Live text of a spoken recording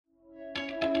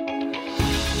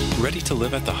Ready to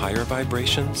live at the higher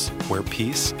vibrations, where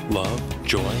peace, love,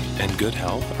 joy, and good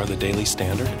health are the daily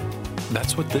standard?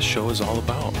 That's what this show is all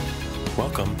about.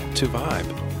 Welcome to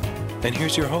Vibe. And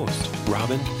here's your host,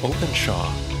 Robin Openshaw.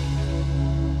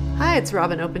 Hi, it's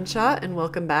Robin Openshaw, and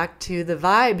welcome back to The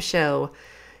Vibe Show.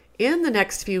 In the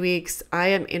next few weeks, I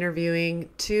am interviewing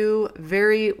two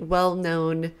very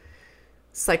well-known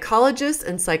psychologists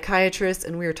and psychiatrists,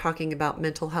 and we are talking about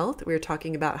mental health. We are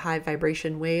talking about high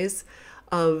vibration ways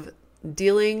of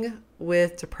dealing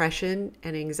with depression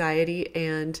and anxiety.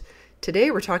 And today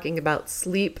we're talking about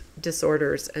sleep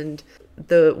disorders and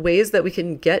the ways that we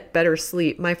can get better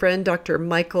sleep. My friend, Dr.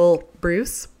 Michael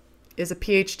Breus, is a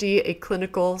PhD, a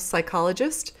clinical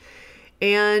psychologist,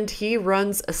 and he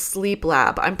runs a sleep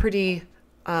lab. I'm pretty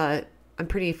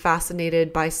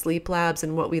fascinated by sleep labs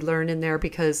and what we learn in there,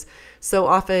 because so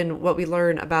often what we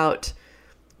learn about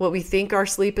what we think our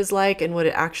sleep is like and what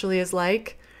it actually is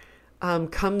like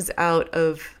comes out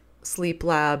of sleep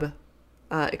lab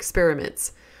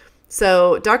experiments.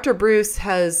 So Dr. Breus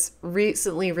has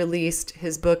recently released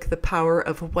his book, The Power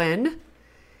of When,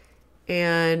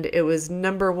 and it was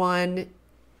 #1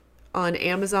 on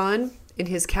Amazon in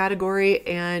his category,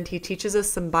 and he teaches us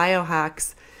some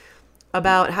biohacks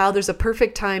about how there's a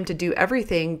perfect time to do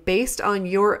everything based on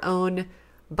your own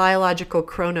biological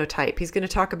chronotype. He's going to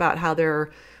talk about how there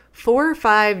are 4 or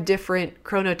 5 different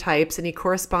chronotypes, and he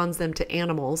corresponds them to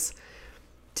animals,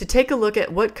 to take a look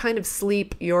at what kind of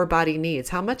sleep your body needs.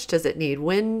 How much does it need?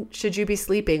 When should you be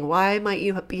sleeping? Why might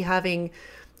you be having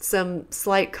some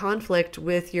slight conflict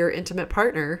with your intimate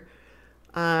partner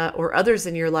or others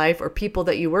in your life or people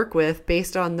that you work with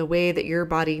based on the way that your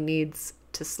body needs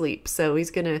to sleep? So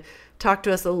he's going to talk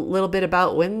to us a little bit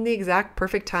about when the exact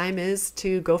perfect time is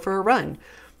to go for a run,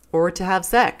 or to have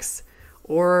sex,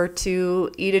 or to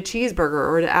eat a cheeseburger,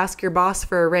 or to ask your boss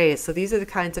for a raise. So these are the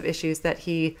kinds of issues that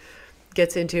he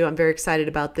gets into. I'm very excited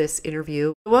about this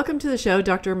interview. Welcome to the show,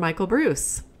 Dr. Michael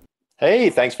Breus. Hey,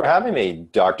 thanks for having me,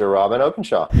 Dr. Robin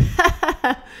Openshaw.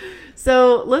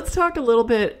 So let's talk a little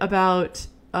bit about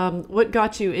what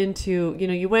got you into,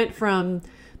 you went from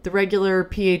the regular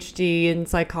PhD in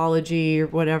psychology or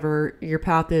whatever your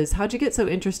path is. How'd you get so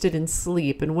interested in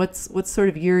sleep, and what's sort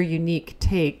of your unique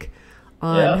take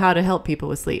on how to help people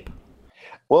with sleep?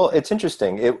 Well, it's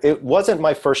interesting. It wasn't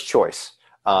my first choice.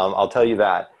 I'll tell you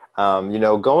that.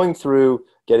 Going through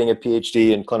getting a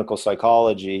PhD in clinical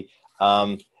psychology,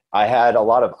 I had a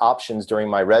lot of options during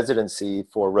my residency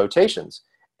for rotations.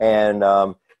 And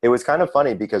it was kind of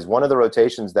funny because one of the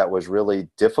rotations that was really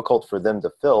difficult for them to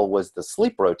fill was the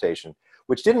sleep rotation,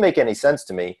 which didn't make any sense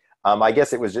to me. I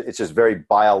guess it's just very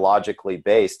biologically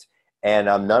based. And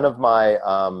none of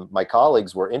my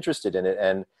colleagues were interested in it.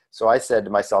 And so I said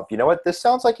to myself, you know what, this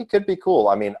sounds like it could be cool.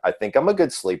 I mean, I think I'm a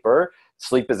good sleeper.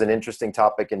 Sleep is an interesting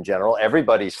topic in general.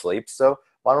 Everybody sleeps. So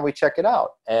why don't we check it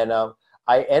out? And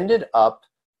I ended up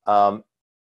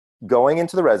going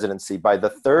into the residency. By the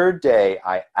 3rd day,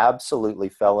 I absolutely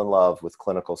fell in love with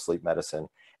clinical sleep medicine.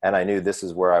 And I knew this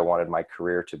is where I wanted my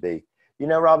career to be.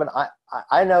 Robin,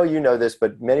 I know you know this,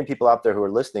 but many people out there who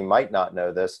are listening might not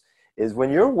know this, is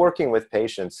when you're working with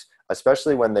patients,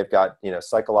 especially when they've got,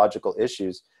 psychological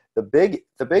issues, the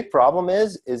big problem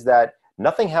is that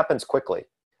nothing happens quickly.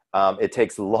 It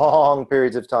takes long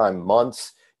periods of time,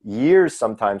 months, years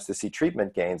sometimes, to see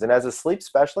treatment gains. And as a sleep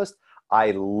specialist,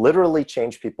 I literally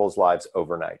change people's lives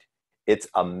overnight. It's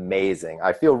amazing.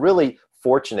 I feel really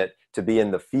fortunate to be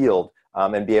in the field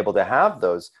and be able to have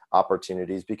those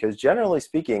opportunities, because generally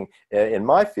speaking, in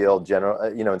my field,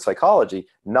 in psychology,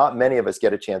 not many of us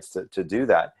get a chance to do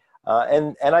that.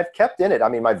 And I've kept in it. I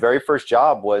mean, my very first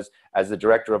job was as the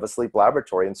director of a sleep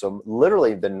laboratory. And so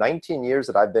literally the 19 years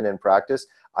that I've been in practice,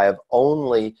 I have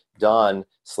only done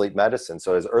sleep medicine.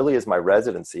 So as early as my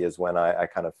residency is when I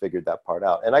kind of figured that part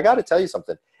out. And I got to tell you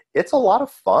something, it's a lot of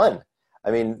fun. I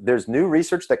mean, there's new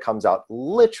research that comes out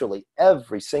literally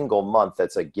every single month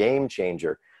that's a game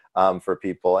changer for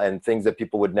people, and things that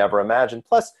people would never imagine.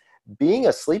 Plus, being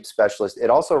a sleep specialist, it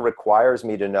also requires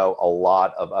me to know a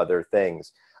lot of other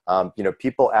things.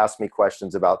 People ask me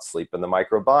questions about sleep and the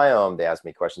microbiome. They ask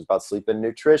me questions about sleep and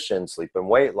nutrition, sleep and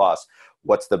weight loss.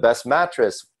 What's the best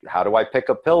mattress? How do I pick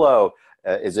a pillow?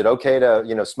 Is it okay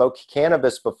to, smoke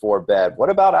cannabis before bed? What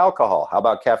about alcohol? How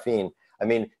about caffeine? I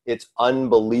mean, it's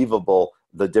unbelievable,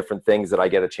 the different things that I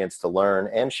get a chance to learn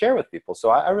and share with people.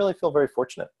 So I really feel very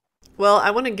fortunate. Well,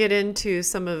 I want to get into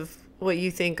some of what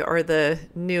you think are the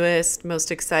newest,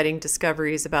 most exciting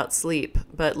discoveries about sleep,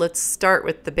 but let's start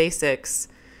with the basics.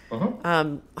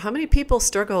 How many people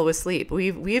struggle with sleep?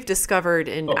 We've discovered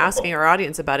in asking our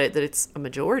audience about it that it's a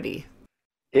majority.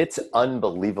 It's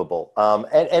unbelievable.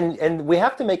 And we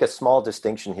have to make a small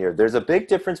distinction here. There's a big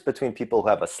difference between people who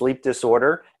have a sleep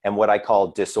disorder and what I call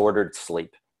disordered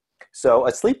sleep. So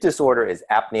a sleep disorder is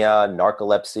apnea,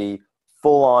 narcolepsy,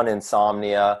 full-on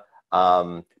insomnia,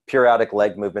 periodic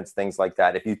leg movements, things like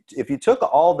that. If you took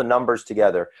all the numbers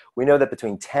together, we know that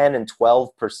between 10 and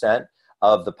 12%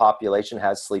 of the population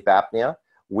has sleep apnea.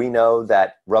 We know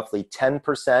that roughly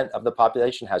 10% of the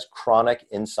population has chronic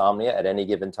insomnia at any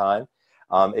given time.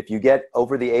 If you get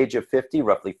over the age of 50,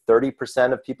 roughly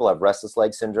 30% of people have restless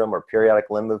leg syndrome or periodic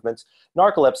limb movements.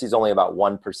 Narcolepsy is only about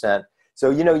 1%. So,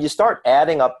 you start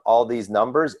adding up all these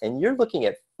numbers and you're looking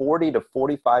at 40 to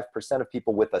 45% of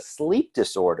people with a sleep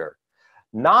disorder,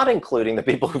 not including the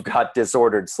people who've got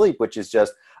disordered sleep, which is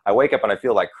just, I wake up and I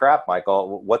feel like crap,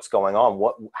 Michael, what's going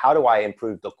on? How do I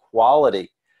improve the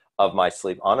quality of my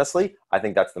sleep? Honestly, I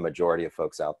think that's the majority of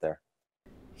folks out there.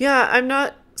 Yeah, I'm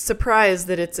not surprised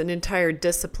that it's an entire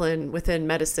discipline within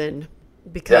medicine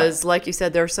because, like you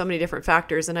said, there are so many different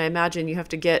factors. And I imagine you have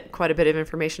to get quite a bit of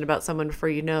information about someone before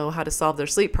you know how to solve their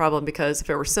sleep problem, because if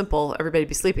it were simple, everybody'd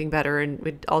be sleeping better and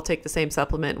we'd all take the same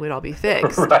supplement and we'd all be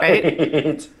fixed,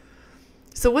 right?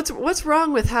 So what's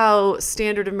wrong with how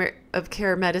standard of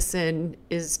care medicine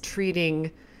is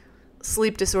treating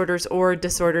sleep disorders or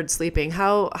disordered sleeping?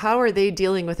 How are they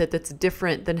dealing with it that's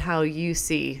different than how you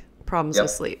see problems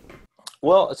with sleep?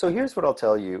 Well, so here's what I'll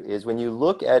tell you is when you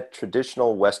look at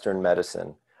traditional Western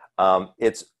medicine,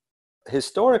 it's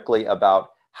historically about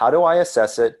how do I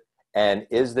assess it, and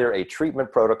is there a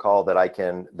treatment protocol that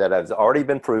has already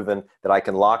been proven that I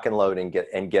can lock and load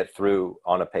and get through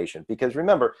on a patient? Because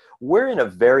remember, we're in a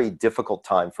very difficult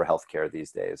time for healthcare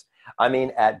these days. I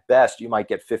mean, at best, you might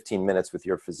get 15 minutes with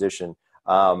your physician.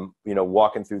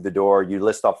 Walking through the door, you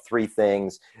list off 3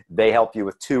 things, they help you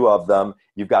with 2 of them,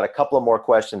 you've got a couple of more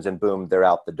questions and boom, they're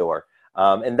out the door.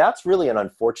 And that's really an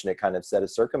unfortunate kind of set of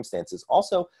circumstances.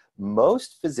 Also,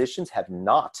 most physicians have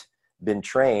not been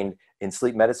trained in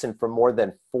sleep medicine for more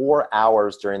than 4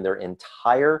 hours during their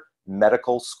entire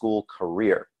medical school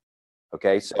career.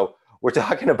 Okay, so we're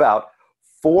talking about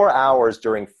 4 hours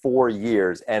during 4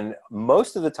 years, and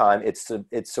most of the time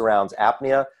it surrounds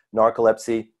apnea,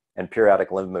 narcolepsy, and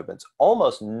periodic limb movements.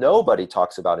 Almost nobody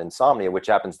talks about insomnia, which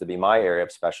happens to be my area of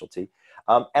specialty.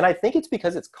 And I think it's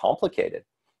because it's complicated.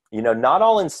 Not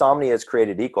all insomnia is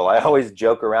created equal. I always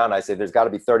joke around. I say there's got to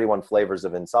be 31 flavors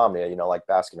of insomnia, like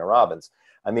Baskin-Robbins.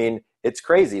 I mean, it's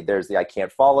crazy. There's the I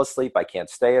can't fall asleep, I can't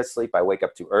stay asleep, I wake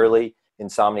up too early,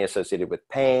 insomnia associated with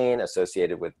pain,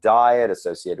 associated with diet,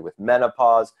 associated with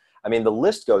menopause. I mean, the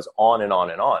list goes on and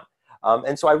on and on.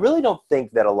 And so I really don't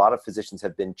think that a lot of physicians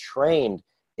have been trained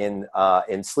in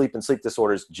sleep and sleep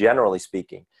disorders, generally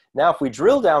speaking. Now, if we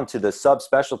drill down to the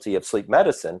subspecialty of sleep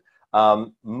medicine,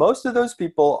 most of those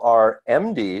people are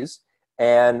MDs,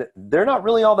 and they're not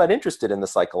really all that interested in the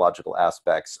psychological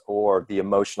aspects or the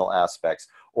emotional aspects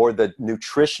or the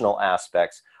nutritional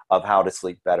aspects of how to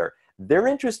sleep better. They're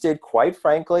interested, quite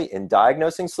frankly, in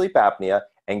diagnosing sleep apnea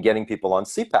and getting people on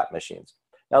CPAP machines.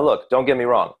 Now, look, don't get me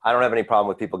wrong. I don't have any problem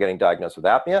with people getting diagnosed with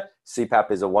apnea. CPAP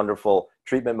is a wonderful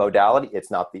treatment modality. It's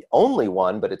not the only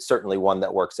one, but it's certainly one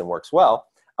that works and works well.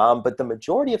 But the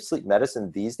majority of sleep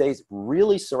medicine these days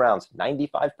really surrounds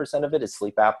 95% of it is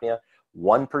sleep apnea.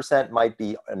 1% might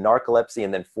be narcolepsy,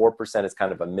 and then 4% is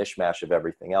kind of a mishmash of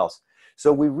everything else.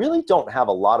 So we really don't have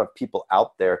a lot of people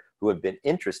out there who have been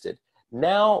interested.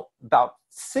 Now, about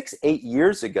 6-8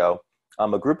 years ago,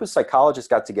 a group of psychologists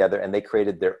got together and they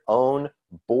created their own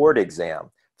board exam.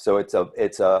 So it's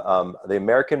the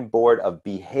American Board of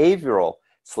Behavioral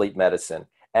Sleep Medicine.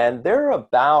 And there are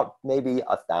about maybe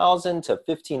 1,000 to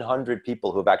 1,500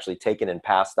 people who have actually taken and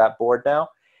passed that board now.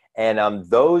 And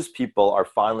those people are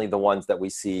finally the ones that we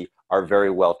see are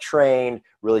very well trained,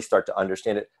 really start to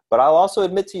understand it. But I'll also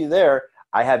admit to you there,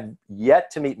 I have yet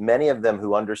to meet many of them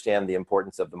who understand the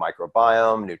importance of the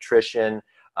microbiome, nutrition,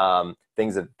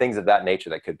 things of that nature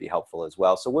that could be helpful as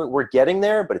well. So we're getting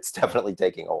there, but it's definitely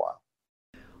taking a while.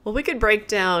 Well, we could break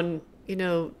down,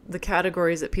 the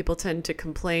categories that people tend to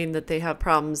complain that they have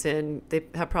problems in. They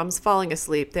have problems falling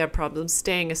asleep. They have problems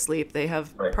staying asleep. They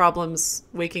have problems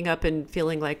waking up and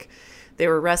feeling like they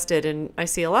were rested. And I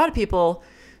see a lot of people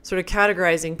sort of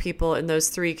categorizing people in those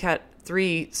three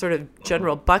sort of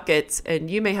general buckets.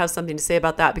 And you may have something to say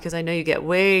about that because I know you get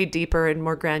way deeper and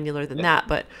more granular than that.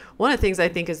 But one of the things I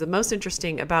think is the most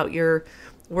interesting about your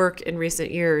work in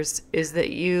recent years is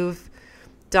that you've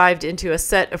dived into a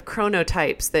set of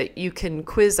chronotypes that you can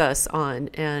quiz us on.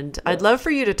 And I'd love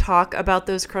for you to talk about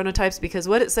those chronotypes, because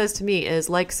what it says to me is,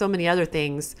 like so many other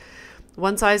things,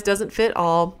 one size doesn't fit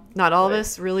all. Not all Right. of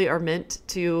us really are meant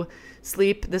to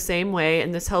sleep the same way.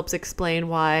 And this helps explain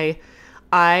why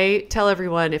I tell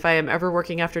everyone if I am ever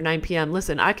working after 9 p.m.,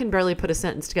 listen, I can barely put a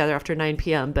sentence together after 9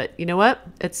 p.m. But you know what?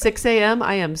 At 6 a.m.,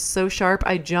 I am so sharp.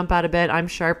 I jump out of bed. I'm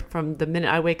sharp from the minute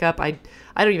I wake up. I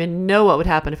don't even know what would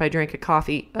happen if I drank a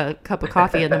cup of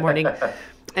coffee in the morning.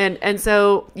 And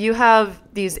so you have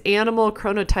these animal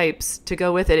chronotypes to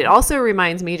go with it. It also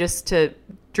reminds me, just to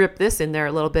drip this in there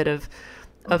a little bit, of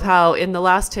how in the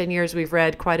last 10 years we've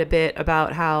read quite a bit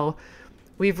about how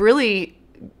we've really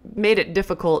made it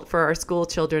difficult for our school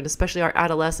children, especially our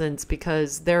adolescents,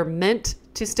 because they're meant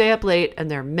to stay up late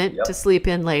and they're meant to sleep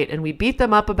in late. And we beat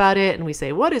them up about it and we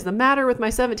say, what is the matter with my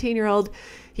 17-year-old?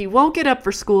 He won't get up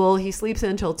for school. He sleeps in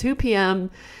until 2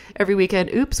 p.m. every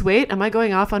weekend. Oops, wait, am I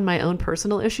going off on my own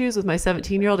personal issues with my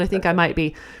 17-year-old? I think I might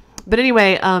be. But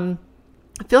anyway,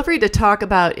 feel free to talk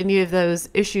about any of those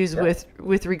issues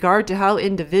with regard to how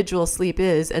individual sleep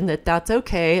is, and that's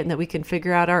okay, and that we can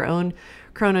figure out our own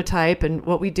chronotype and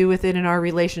what we do with it in our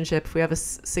relationship. If we have a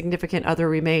significant other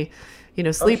we may,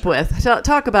 sleep with.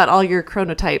 Talk about all your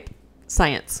chronotype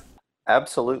science.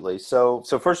 Absolutely. So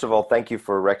first of all, thank you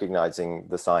for recognizing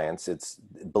the science. It's,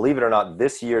 believe it or not,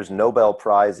 this year's Nobel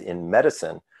Prize in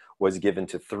Medicine was given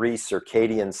to 3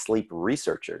 circadian sleep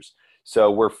researchers.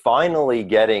 So we're finally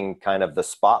getting kind of the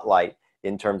spotlight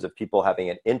in terms of people having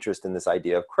an interest in this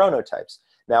idea of chronotypes.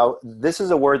 Now, this is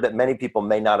a word that many people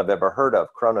may not have ever heard of,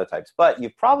 chronotypes, but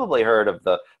you've probably heard of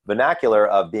the vernacular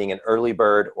of being an early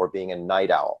bird or being a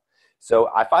night owl. So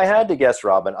if I had to guess,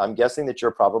 Robin, I'm guessing that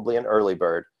you're probably an early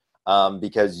bird.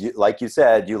 Because like you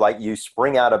said, you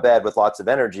spring out of bed with lots of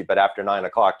energy, but after 9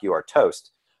 o'clock you are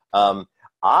toast.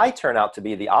 I turn out to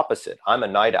be the opposite. I'm a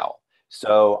night owl.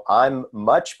 So I'm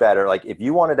much better. Like if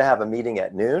you wanted to have a meeting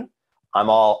at noon, I'm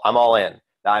all in.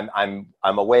 I'm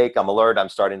awake, I'm alert, I'm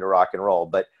starting to rock and roll.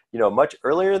 But much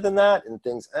earlier than that, and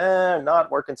things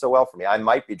not working so well for me. I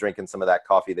might be drinking some of that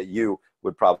coffee that you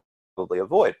would probably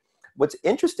avoid. What's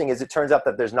interesting is it turns out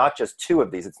that there's not just 2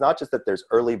 of these. It's not just that there's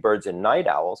early birds and night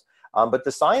owls, but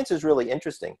the science is really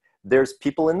interesting. There's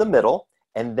people in the middle,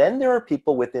 and then there are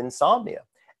people with insomnia.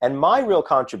 And my real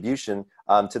contribution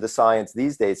to the science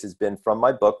these days has been from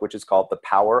my book, which is called The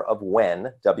Power of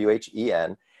When,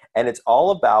 W-H-E-N. And it's all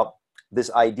about this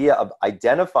idea of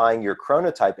identifying your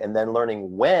chronotype and then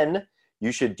learning when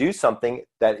you should do something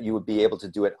that you would be able to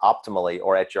do it optimally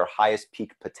or at your highest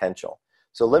peak potential.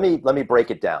 So let me break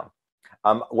it down.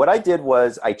 What I did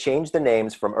was I changed the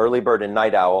names from early bird and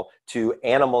night owl to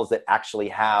animals that actually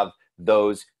have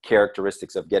those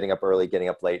characteristics of getting up early, getting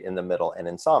up late, in the middle, and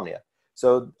insomnia.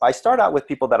 So I start out with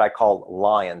people that I call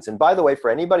lions. And by the way, for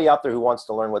anybody out there who wants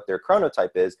to learn what their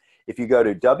chronotype is, if you go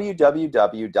to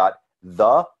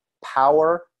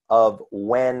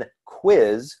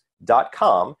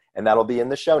www.thepowerofwhenquiz.com, and that'll be in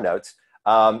the show notes,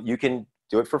 you can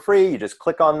do it for free. You just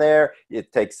click on there.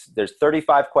 There's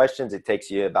 35 questions. It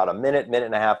takes you about a minute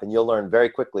and a half, and you'll learn very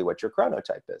quickly what your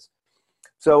chronotype is.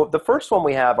 So the first one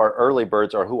we have are early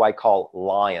birds, or who I call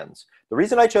lions. The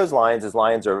reason I chose lions is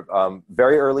lions are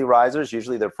very early risers.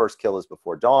 Usually their first kill is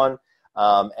before dawn.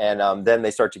 And then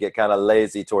they start to get kind of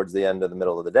lazy towards the end of the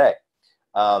middle of the day.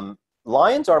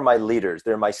 Lions are my leaders.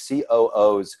 They're my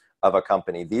COOs of a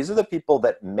company. These are the people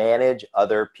that manage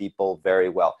other people very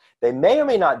well. They may or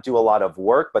may not do a lot of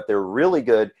work, but they're really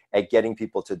good at getting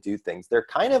people to do things. They're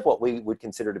kind of what we would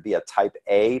consider to be a type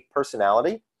A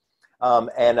personality.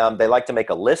 And they like to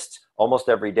make a list almost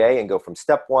every day and go from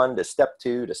step 1 to step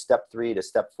 2 to step 3 to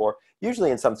step 4, usually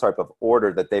in some type of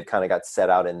order that they've kind of got set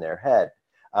out in their head.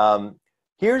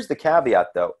 Here's the caveat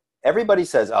though. Everybody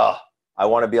says, oh, I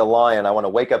want to be a lion. I want to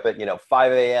wake up at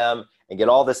 5 a.m. and get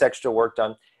all this extra work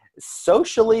done.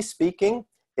 Socially speaking,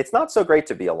 it's not so great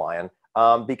to be a lion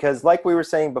because like we were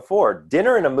saying before,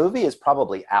 dinner and a movie is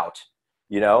probably out.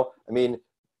 I mean,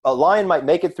 a lion might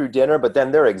make it through dinner, but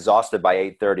then they're exhausted by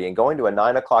 8:30, and going to a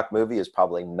 9 o'clock movie is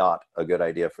probably not a good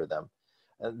idea for them.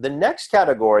 The next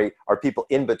category are people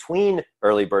in between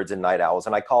early birds and night owls,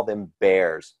 and I call them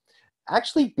bears.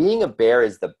 Actually, being a bear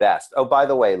is the best. Oh, by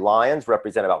the way, lions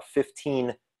represent about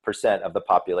 15% of the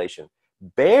population.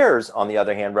 Bears, on the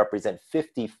other hand, represent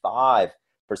 55%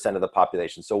 of the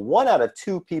population. So 1 out of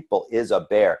 2 people is a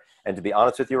bear. And to be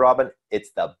honest with you, Robin,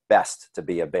 it's the best to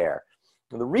be a bear.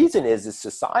 And the reason is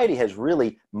society has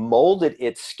really molded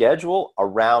its schedule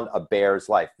around a bear's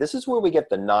life. This is where we get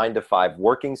the 9 to 5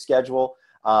 working schedule.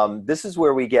 This is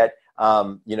where we get,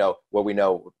 where we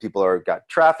know people got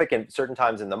traffic and certain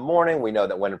times in the morning. We know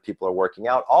that when people are working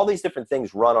out, all these different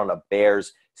things run on a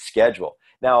bear's schedule.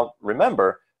 Now,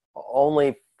 remember,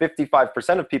 only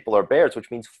 55% of people are bears,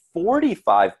 which means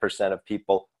 45% of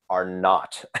people are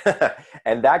not.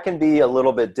 And that can be a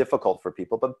little bit difficult for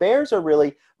people, but bears are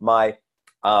really my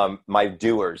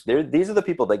doers. These are the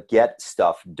people that get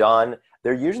stuff done.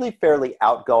 They're usually fairly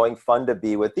outgoing, fun to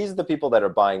be with. These are the people that are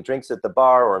buying drinks at the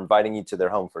bar or inviting you to their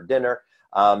home for dinner.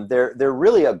 They're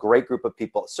really a great group of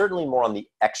people, certainly more on the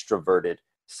extroverted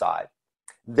side.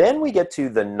 Then we get to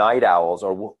the night owls,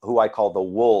 or who I call the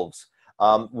wolves.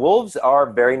 Wolves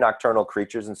are very nocturnal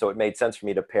creatures, and so it made sense for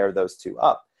me to pair those two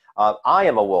up. I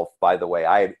am a wolf, by the way.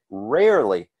 I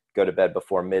rarely go to bed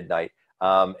before midnight,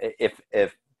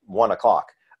 if 1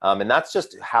 o'clock. And that's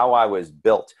just how I was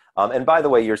built. And by the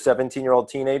way, your 17-year-old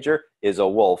teenager is a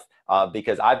wolf,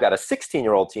 because I've got a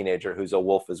 16-year-old teenager who's a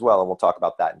wolf as well, and we'll talk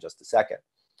about that in just a second.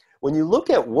 When you look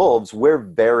at wolves, we're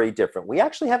very different. We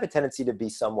actually have a tendency to be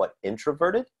somewhat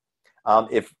introverted.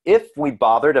 If we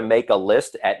bother to make a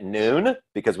list at noon,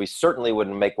 because we certainly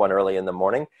wouldn't make one early in the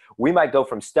morning, we might go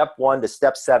from step 1 to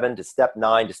step 7 to step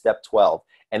 9 to step 12.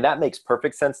 And that makes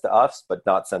perfect sense to us, but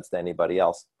not sense to anybody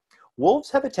else. Wolves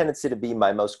have a tendency to be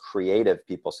my most creative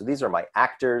people. So these are my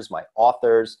actors, my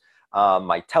authors,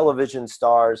 my television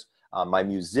stars, my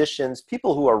musicians.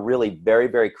 People who are really very,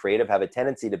 very creative have a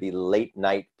tendency to be late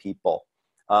night people.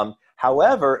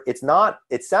 However, it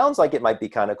sounds like it might be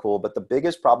kind of cool, but the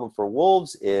biggest problem for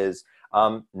wolves is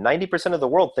 90% of the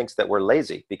world thinks that we're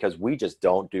lazy because we just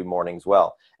don't do mornings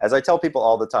well. As I tell people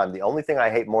all the time, the only thing I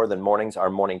hate more than mornings are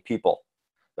morning people,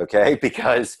 okay?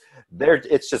 Because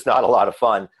it's just not a lot of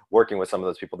fun working with some of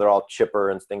those people. They're all chipper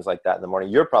and things like that in the morning.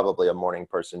 You're probably a morning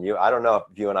person. I don't know if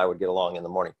you and I would get along in the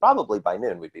morning. Probably by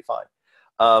noon we'd be fine.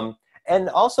 And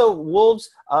also wolves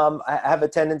have a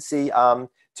tendency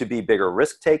to be bigger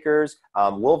risk takers.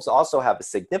 Wolves also have a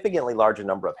significantly larger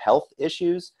number of health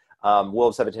issues.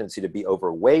 Wolves have a tendency to be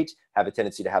overweight, have a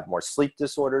tendency to have more sleep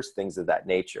disorders, things of that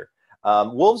nature.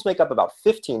 Wolves make up about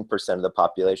 15% of the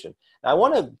population. Now, I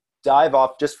want to dive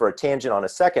off just for a tangent on a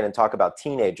second and talk about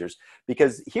teenagers,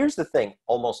 because here's the thing,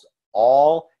 almost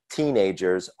all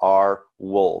teenagers are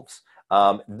wolves.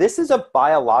 This is a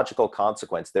biological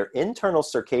consequence. Their internal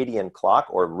circadian clock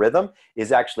or rhythm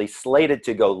is actually slated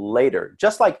to go later.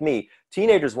 Just like me,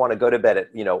 teenagers want to go to bed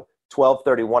at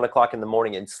 12:30, 1 o'clock in the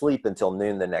morning and sleep until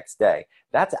noon the next day.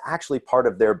 That's actually part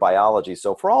of their biology.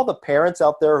 So for all the parents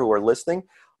out there who are listening,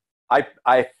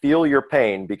 I feel your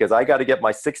pain, because I got to get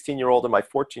my 16-year-old and my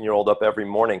 14-year-old up every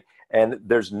morning, and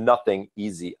there's nothing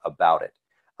easy about it.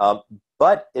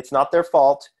 But it's not their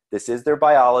fault. This is their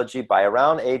biology. By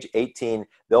around age 18,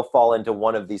 they'll fall into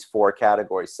one of these 4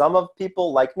 categories. Some of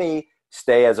people, like me,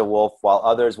 stay as a wolf, while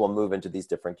others will move into these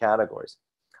different categories.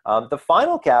 The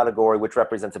final category, which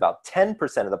represents about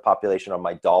 10% of the population, are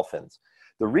my dolphins.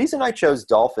 The reason I chose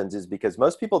dolphins is because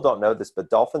most people don't know this, but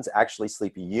dolphins actually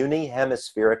sleep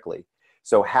unihemispherically.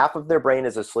 So half of their brain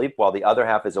is asleep while the other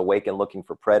half is awake and looking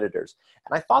for predators.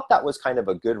 And I thought that was kind of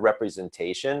a good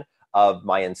representation of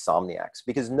my insomniacs,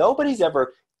 because nobody's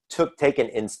ever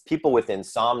taken people with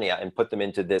insomnia and put them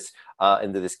into this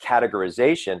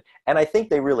categorization. And I think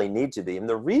they really need to be. And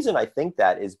the reason I think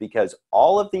that is because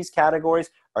all of these categories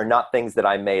are not things that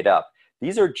I made up.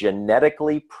 These are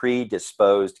genetically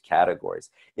predisposed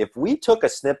categories. If we took a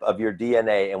snip of your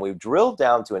DNA and we drilled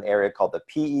down to an area called the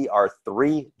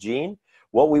PER3 gene,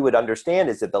 what we would understand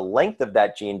is that the length of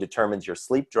that gene determines your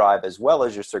sleep drive as well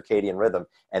as your circadian rhythm.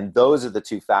 And those are the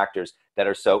 2 factors that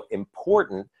are so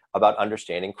important about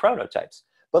understanding chronotypes.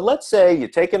 But let's say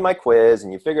you've taken my quiz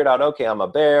and you figured out, okay, I'm a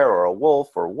bear or a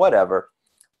wolf or whatever.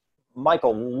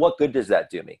 Michael, what good does that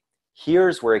do me?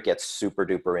 Here's where it gets super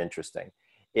duper interesting,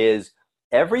 is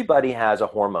everybody has a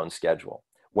hormone schedule.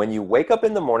 When you wake up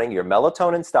in the morning, your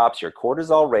melatonin stops, your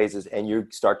cortisol raises, and you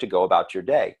start to go about your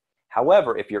day.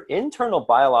 However, if your internal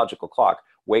biological clock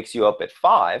wakes you up at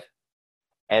 5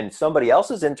 and somebody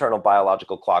else's internal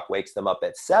biological clock wakes them up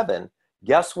at 7,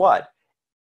 guess what?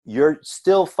 You're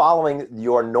still following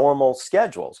your normal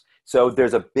schedules. So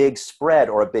there's a big spread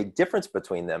or a big difference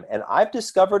between them. And I've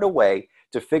discovered a way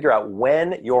to figure out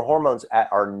when your hormones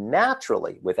are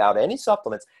naturally, without any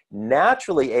supplements,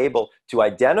 naturally able to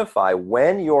identify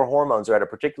when your hormones are at a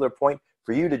particular point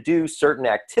for you to do certain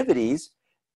activities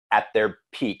at their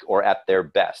peak or at their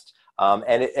best.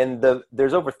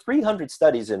 There's over 300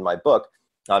 studies in my book.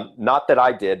 Not that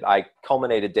I did. I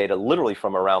culminated data literally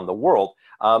from around the world.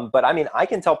 But I mean, I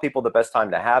can tell people the best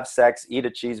time to have sex, eat a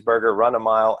cheeseburger, run a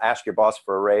mile, ask your boss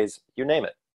for a raise, you name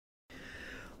it.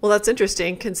 Well, that's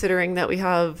interesting, considering that we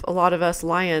have a lot of us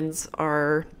lions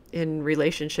are in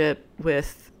relationship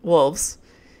with wolves.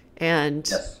 And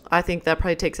yes. I think that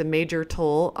probably takes a major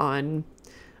toll on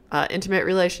intimate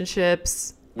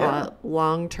relationships,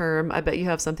 long-term. I bet you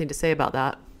have something to say about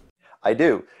that. I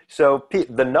do. So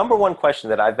the number one question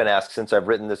that I've been asked since I've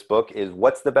written this book is,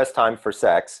 what's the best time for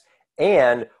sex?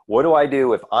 And what do I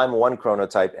do if I'm one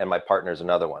chronotype and my partner's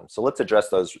another one? So let's address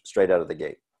those straight out of the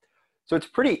gate. So it's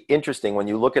pretty interesting when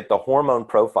you look at the hormone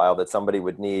profile that somebody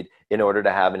would need in order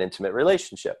to have an intimate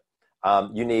relationship.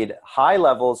 You need high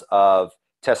levels of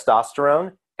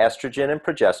testosterone, estrogen, and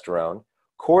progesterone,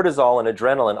 cortisol and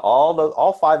adrenaline.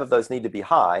 All five of those need to be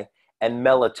high, and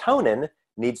melatonin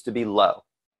needs to be low,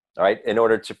 all right, in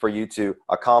order for you to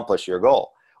accomplish your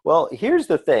goal. Well, here's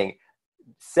the thing.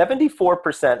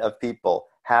 74% of people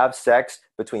have sex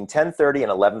between 10:30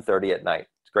 and 11:30 at night.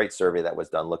 It's a great survey that was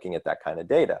done looking at that kind of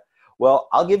data. Well,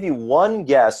 I'll give you one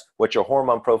guess what your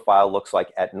hormone profile looks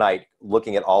like at night,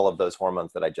 looking at all of those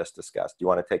hormones that I just discussed. Do you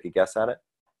want to take a guess at it?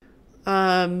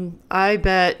 I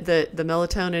bet that the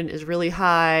melatonin is really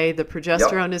high. The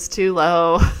progesterone is too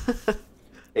low.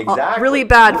 Exactly. Really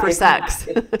bad for sex.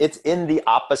 It's in the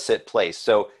opposite place.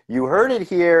 So you heard it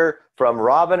here from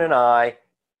Robin and I.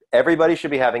 Everybody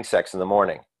should be having sex in the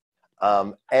morning.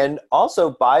 And also,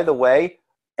 by the way,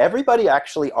 everybody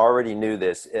actually already knew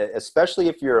this, especially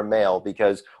if you're a male,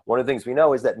 because one of the things we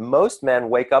know is that most men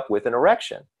wake up with an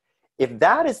erection. If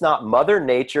that is not Mother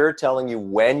Nature telling you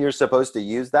when you're supposed to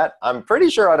use that, I'm pretty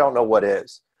sure I don't know what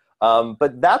is.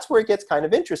 But that's where it gets kind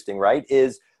of interesting, right?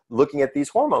 Is looking at these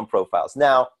hormone profiles.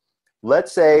 Now,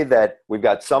 let's say that we've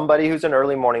got somebody who's an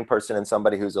early morning person and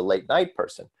somebody who's a late night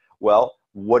person. Well,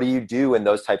 what do you do in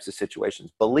those types of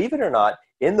situations? Believe it or not,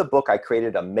 in the book, I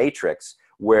created a matrix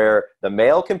where the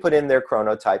male can put in their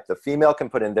chronotype, the female can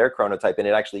put in their chronotype, and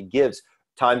it actually gives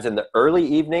times in the early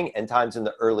evening and times in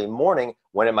the early morning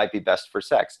when it might be best for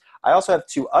sex. I also have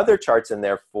two other charts in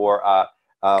there for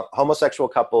homosexual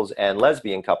couples and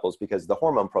lesbian couples because the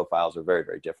hormone profiles are very,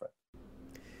 very different.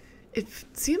 It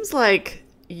seems like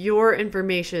your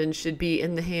information should be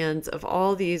in the hands of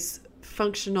all these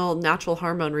functional natural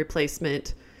hormone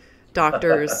replacement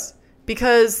doctors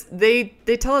because they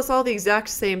tell us all the exact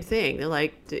same thing. They're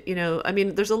like, I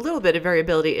mean, there's a little bit of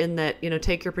variability in that,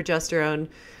 take your progesterone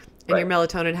and your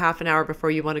melatonin half an hour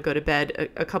before you want to go to bed,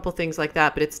 a couple things like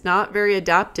that. But it's not very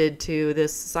adapted to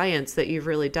this science that you've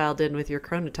really dialed in with your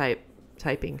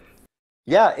chronotyping.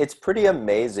 Yeah, it's pretty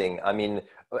amazing. I mean,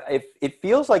 it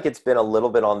feels like it's been a little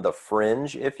bit on the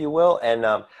fringe, if you will. And,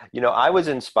 I was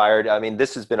inspired. I mean,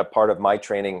 this has been a part of my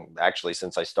training, actually,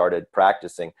 since I started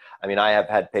practicing. I mean, I have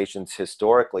had patients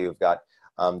historically who've got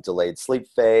delayed sleep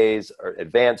phase or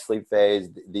advanced sleep phase.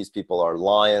 These people are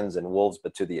lions and wolves,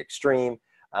 but to the extreme.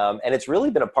 And it's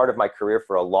really been a part of my career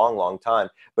for a long, long time.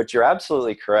 But you're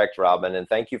absolutely correct, Robin. And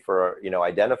thank you for,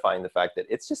 identifying the fact that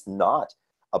it's just not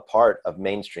a part of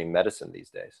mainstream medicine these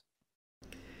days.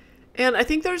 And I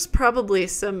think there's probably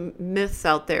some myths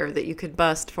out there that you could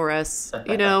bust for us.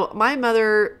 My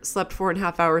mother slept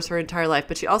 4.5 hours her entire life,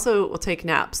 but she also will take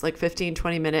naps, like 15,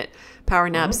 20-minute power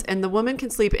naps. Mm-hmm. And the woman can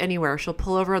sleep anywhere. She'll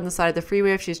pull over on the side of the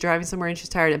freeway if she's driving somewhere and she's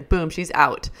tired and boom, she's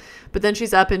out. But then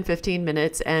she's up in 15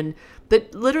 minutes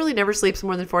but literally never sleeps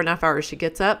more than 4.5 hours. She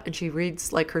gets up and she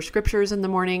reads like her scriptures in the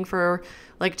morning for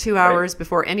like 2 hours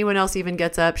before anyone else even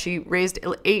gets up. She raised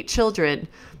 8 children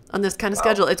on this kind of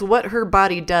schedule. It's what her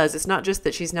body does. It's not just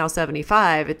that she's now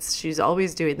 75. She's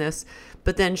always doing this.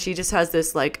 But then she just has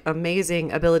this like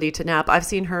amazing ability to nap. I've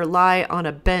seen her lie on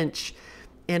a bench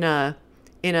in a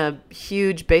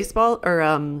huge baseball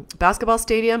or basketball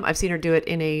stadium. I've seen her do it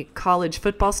in a college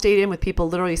football stadium with people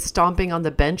literally stomping on the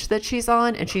bench that she's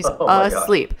on, and she's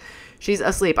asleep. She's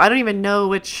asleep. I don't even know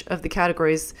which of the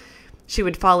categories she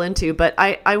would fall into, but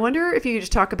I wonder if you could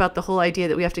just talk about the whole idea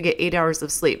that we have to get 8 hours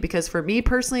of sleep, because for me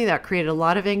personally, that created a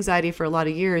lot of anxiety for a lot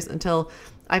of years until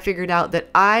I figured out that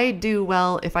I do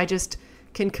well if I just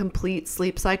can complete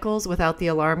sleep cycles without the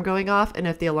alarm going off. And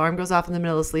if the alarm goes off in the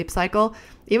middle of the sleep cycle,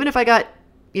 even if I got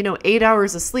 8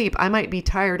 hours of sleep, I might be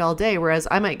tired all day, whereas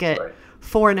I might get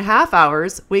 4.5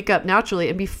 hours, wake up naturally,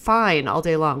 and be fine all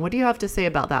day long. What do you have to say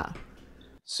about that?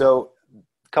 So,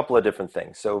 a couple of different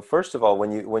things. So, first of all,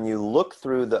 when you look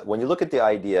at the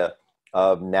idea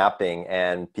of napping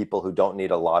and people who don't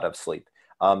need a lot of sleep,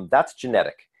 that's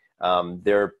genetic.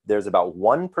 There's about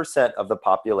 1% of the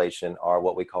population are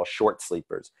what we call short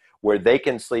sleepers, where they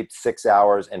can sleep 6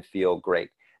 hours and feel great.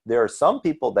 There are some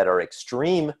people that are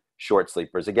extreme short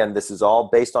sleepers. Again, this is all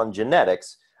based on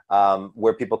genetics,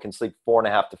 where people can sleep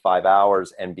 4.5 to 5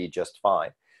 hours and be just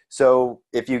fine. So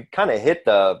if you kind of hit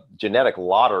the genetic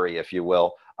lottery, if you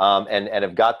will, and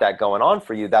have got that going on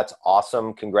for you, that's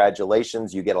awesome.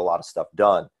 Congratulations. You get a lot of stuff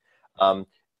done.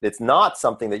 It's not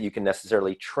something that you can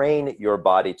necessarily train your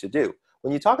body to do.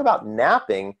 When you talk about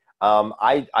napping,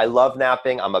 I love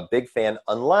napping. I'm a big fan,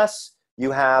 unless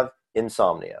you have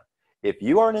insomnia. if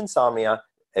you're an insomniac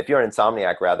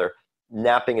rather,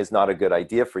 napping is not a good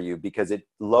idea for you because it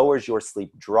lowers your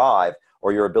sleep drive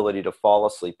or your ability to fall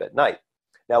asleep at night.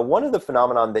 Now, one of the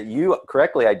phenomenon that you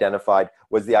correctly identified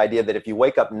was the idea that if you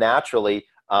wake up naturally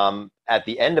at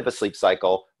the end of a sleep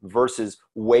cycle versus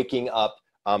waking up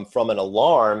from an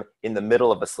alarm in the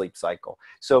middle of a sleep cycle.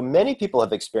 So many people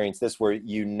have experienced this where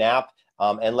you nap,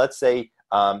 and let's say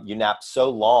you nap so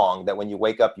long that when you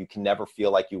wake up, you can never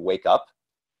feel like you wake up,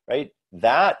 right?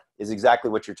 That is exactly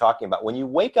what you're talking about. When you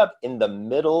wake up in the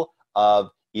middle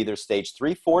of either stage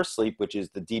 3-4 sleep, which is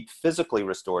the deep physically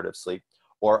restorative sleep,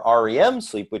 or REM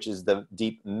sleep, which is the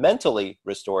deep mentally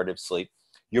restorative sleep,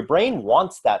 your brain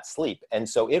wants that sleep. And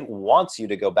so it wants you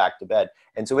to go back to bed.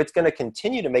 And so it's going to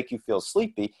continue to make you feel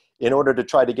sleepy in order to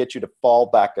try to get you to fall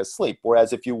back asleep.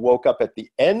 Whereas if you woke up at the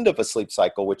end of a sleep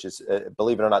cycle, which is,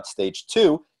 believe it or not, stage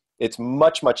 2, it's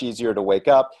much, much easier to wake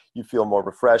up. You feel more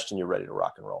refreshed and you're ready to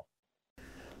rock and roll.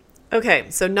 Okay,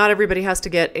 so not everybody has to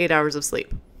get 8 hours of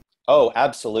sleep. Oh,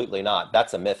 absolutely not.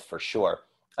 That's a myth for sure.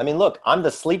 I mean, look, I'm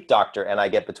the sleep doctor and I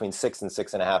get between 6 and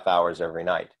 6.5 hours every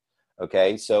night.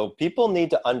 Okay, so people need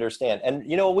to understand. And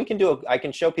you know what we can do? I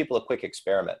can show people a quick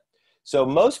experiment. So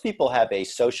most people have a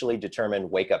socially determined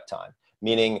wake up time,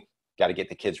 meaning got to get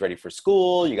the kids ready for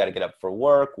school, you got to get up for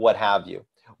work, what have you.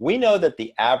 We know that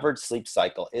the average sleep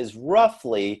cycle is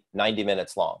roughly 90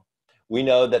 minutes long. We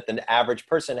know that the average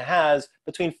person has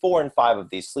between 4 and 5 of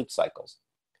these sleep cycles.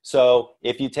 So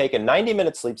if you take a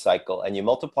 90-minute sleep cycle and you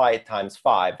multiply it times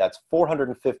 5, that's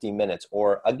 450 minutes,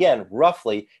 or again,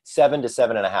 roughly 7 to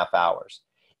 7.5 hours.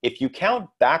 If you count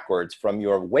backwards from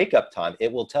your wake-up time,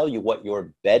 it will tell you what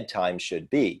your bedtime should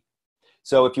be.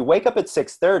 So if you wake up at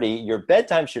 6:30, your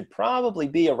bedtime should probably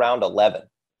be around 11.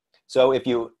 So if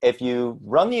you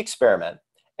run the experiment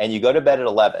and you go to bed at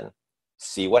 11,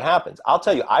 see what happens. I'll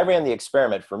tell you, I ran the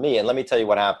experiment for me, and let me tell you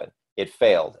what happened. It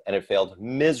failed, and it failed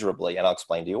miserably, and I'll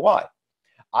explain to you why.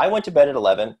 I went to bed at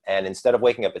 11, and instead of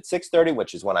waking up at 6:30,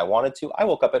 which is when I wanted to, I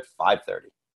woke up at 5:30.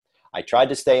 I tried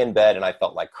to stay in bed, and I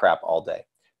felt like crap all day.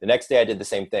 The next day, I did the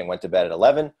same thing, went to bed at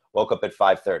 11, woke up at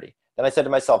 5:30. Then I said to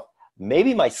myself,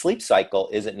 maybe my sleep cycle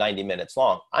isn't 90 minutes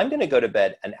long. I'm going to go to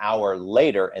bed an hour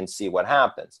later and see what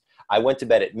happens. I went to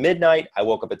bed at midnight, I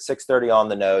woke up at 6:30 on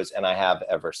the nose, and I have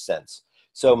ever since.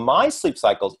 So my sleep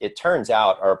cycles, it turns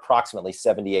out, are approximately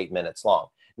 78 minutes long.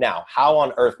 Now, how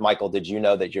on earth, Michael, did you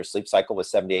know that your sleep cycle was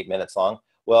 78 minutes long?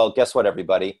 Well, guess what,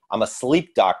 everybody? I'm a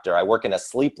sleep doctor. I work in a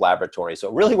sleep laboratory. So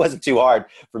it really wasn't too hard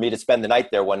for me to spend the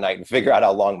night there one night and figure out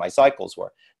how long my cycles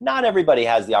were. Not everybody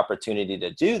has the opportunity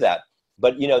to do that.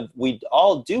 But, you know, we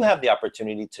all do have the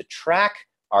opportunity to track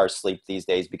our sleep these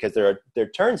days because there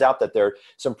turns out that there are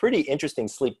some pretty interesting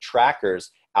sleep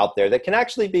trackers out there that can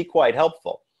actually be quite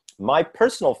helpful. My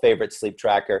personal favorite sleep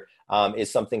tracker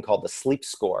is something called the Sleep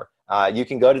Score. You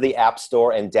can go to the App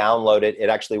Store and download it. It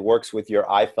actually works with your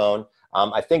iPhone.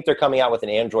 I think they're coming out with an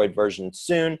Android version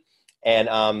soon.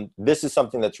 And this is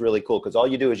something that's really cool because all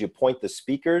you do is you point the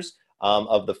speakers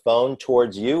of the phone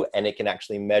towards you, and it can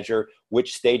actually measure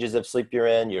which stages of sleep you're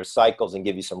in, your cycles, and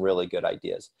give you some really good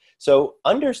ideas. So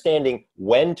understanding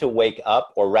when to wake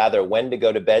up, or rather when to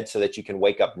go to bed so that you can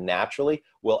wake up naturally,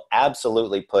 will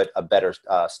absolutely put a better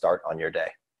start on your day.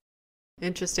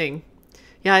 Interesting.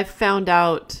 Yeah, I have found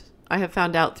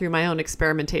out through my own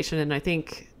experimentation, and I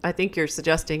think you're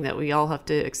suggesting that we all have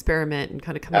to experiment and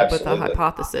kind of come up with a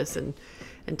hypothesis and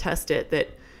test it, that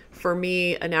for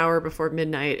me, an hour before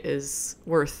midnight is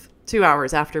worth 2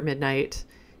 hours after midnight.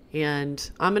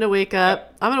 And I'm going to wake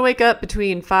up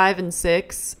between 5 and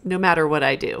 6, no matter what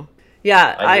I do.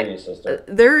 Yeah.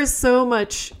 There is so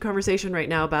much conversation right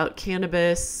now about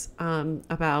cannabis,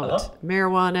 about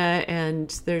marijuana. And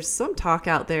there's some talk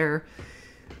out there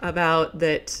about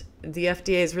that the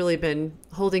FDA has really been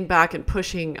holding back and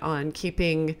pushing on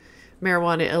keeping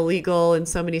marijuana illegal in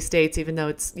so many states, even though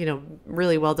it's, you know,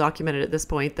 really well documented at this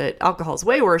point that alcohol is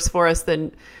way worse for us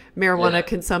than marijuana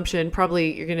consumption.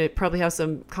 You're going to have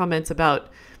some comments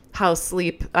about how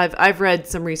sleep. I've read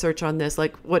some research on this,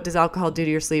 like what does alcohol do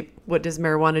to your sleep? What does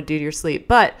marijuana do to your sleep?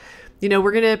 But, you know,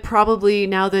 we're going to probably,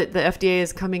 now that the FDA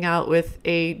is coming out with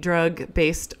a drug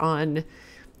based on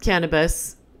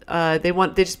cannabis,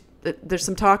 there's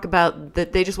some talk about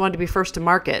that they just want to be first to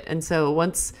market. And so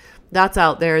once that's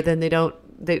out there, then they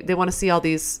want to see all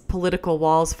these political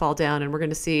walls fall down, and we're going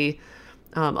to see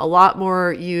a lot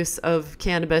more use of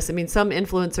cannabis. I mean, some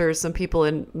influencers, some people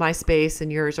in my space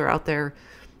and yours are out there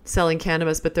selling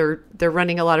cannabis, but they're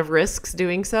running a lot of risks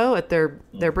doing so, at their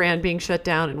brand being shut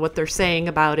down and what they're saying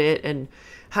about it and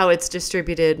how it's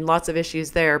distributed and lots of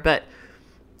issues there. But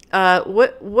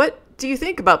what do you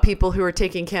think about people who are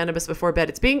taking cannabis before bed?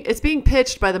 It's being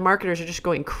pitched by the marketers are just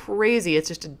going crazy. It's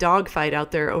just a dogfight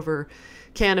out there over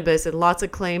cannabis and lots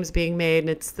of claims being made, and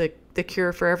it's the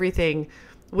cure for everything.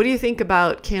 What do you think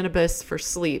about cannabis for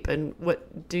sleep, and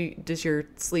what does your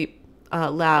sleep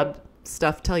lab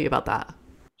stuff tell you about that?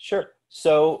 Sure.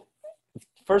 So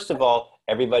first of all,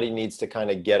 everybody needs to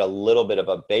kind of get a little bit of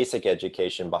a basic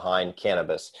education behind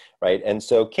cannabis, right? And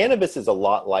so cannabis is a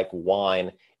lot like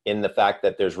wine in the fact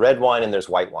that there's red wine and there's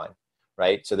white wine,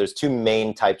 right? So there's two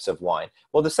main types of wine.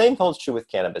 Well, the same holds true with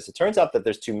cannabis. It turns out that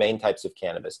there's two main types of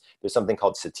cannabis. There's something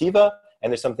called sativa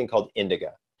and there's something called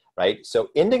indica, right? So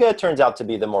indica turns out to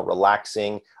be the more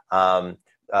relaxing,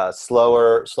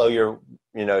 slow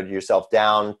yourself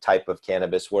down type of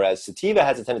cannabis, whereas sativa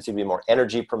has a tendency to be more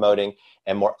energy promoting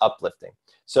and more uplifting.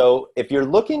 So if you're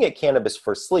looking at cannabis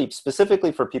for sleep,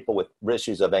 specifically for people with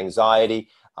issues of anxiety,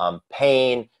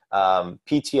 pain,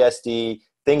 PTSD,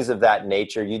 things of that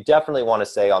nature, you definitely want to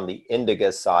stay on the indica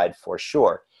side for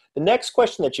sure. The next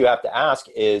question that you have to ask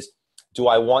is, do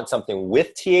I want something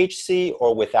with THC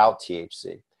or without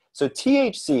THC? So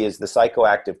THC is the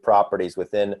psychoactive properties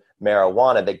within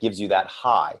marijuana that gives you that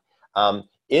high.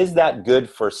 Is that good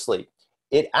for sleep?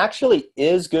 It actually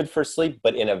is good for sleep,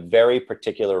 but in a very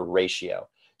particular ratio.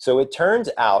 So it turns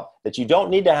out that you don't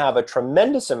need to have a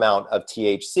tremendous amount of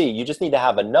THC. You just need to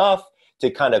have enough to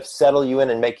kind of settle you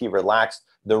in and make you relaxed.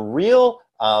 The real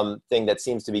thing that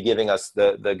seems to be giving us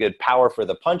the good power for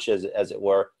the punches, as it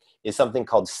were, is something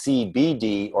called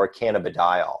CBD or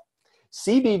cannabidiol.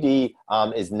 CBD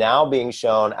is now being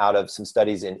shown out of some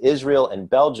studies in Israel and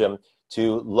Belgium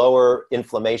to lower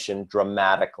inflammation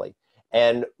dramatically.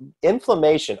 And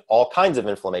inflammation, all kinds of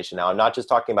inflammation now, I'm not just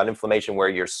talking about inflammation where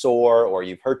you're sore or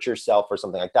you've hurt yourself or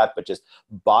something like that, but just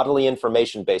bodily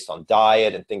inflammation based on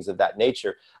diet and things of that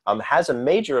nature, has a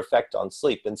major effect on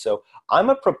sleep. And so I'm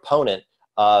a proponent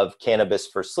of cannabis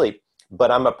for sleep, but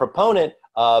I'm a proponent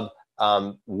of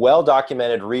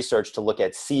well-documented research to look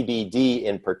at CBD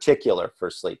in particular for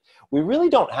sleep. We really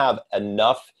don't have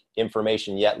enough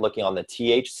information yet looking on the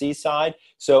THC side.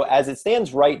 So as it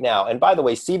stands right now, and by the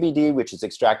way, CBD, which is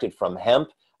extracted from hemp,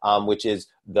 which is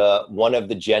one of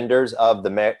the genders of the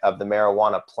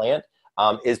marijuana plant,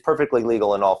 is perfectly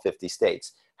legal in all 50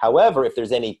 states. However, if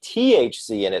there's any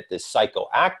THC in it, this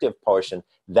psychoactive portion,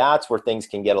 that's where things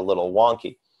can get a little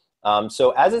wonky.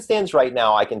 So as it stands right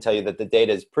now, I can tell you that the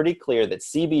data is pretty clear that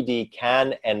CBD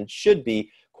can and should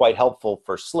be quite helpful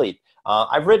for sleep.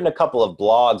 I've written a couple of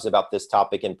blogs about this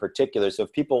topic in particular, so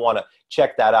if people want to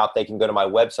check that out, they can go to my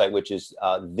website, which is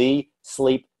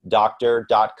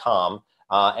thesleepdoctor.com,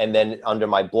 and then under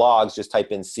my blogs, just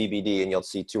type in CBD, and you'll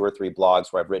see 2 or 3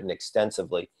 blogs where I've written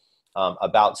extensively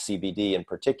about CBD in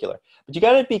particular. But you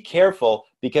got to be careful,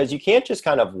 because you can't just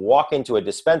kind of walk into a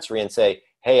dispensary and say,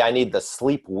 hey, I need the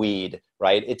sleep weed,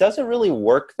 right? It doesn't really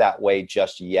work that way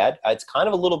just yet. It's kind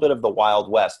of a little bit of the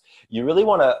Wild West. You really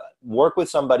want to work with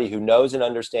somebody who knows and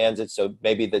understands it. So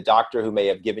maybe the doctor who may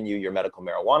have given you your medical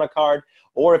marijuana card,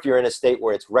 or if you're in a state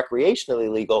where it's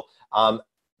recreationally legal,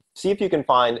 see if you can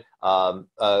find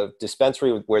a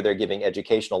dispensary where they're giving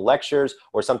educational lectures,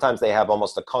 or sometimes they have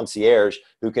almost a concierge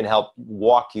who can help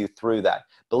walk you through that.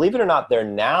 Believe it or not, they're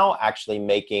now actually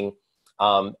making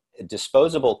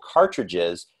disposable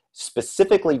cartridges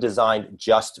specifically designed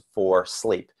just for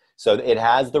sleep. So it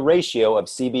has the ratio of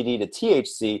CBD to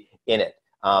THC in it.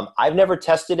 I've never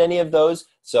tested any of those,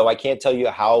 so I can't tell you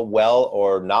how well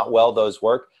or not well those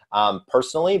work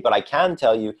personally, but I can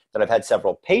tell you that I've had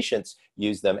several patients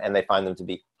use them and they find them to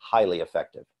be highly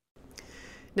effective.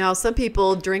 Now, some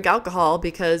people drink alcohol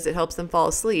because it helps them fall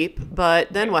asleep,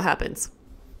 but then what happens?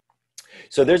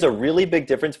 So there's a really big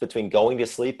difference between going to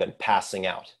sleep and passing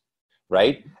out,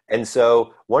 right? And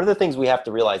so one of the things we have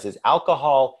to realize is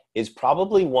alcohol is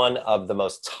probably one of the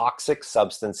most toxic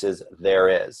substances there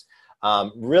is.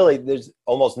 Really, there's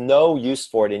almost no use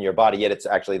for it in your body, yet it's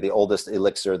actually the oldest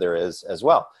elixir there is as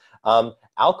well.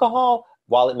 Alcohol,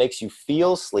 while it makes you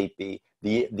feel sleepy,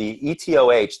 the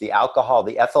ETOH, the alcohol,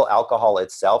 the ethyl alcohol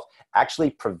itself, actually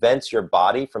prevents your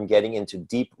body from getting into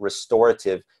deep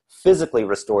restorative, physically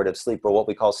restorative sleep, or what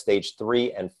we call stage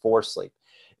 3 and 4 sleep.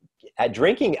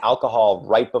 Drinking alcohol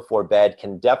right before bed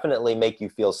can definitely make you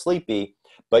feel sleepy,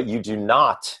 but you do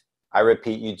not, I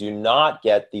repeat, you do not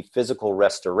get the physical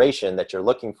restoration that you're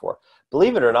looking for.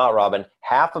 Believe it or not, Robin,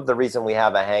 half of the reason we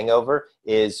have a hangover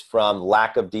is from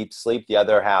lack of deep sleep. The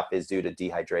other half is due to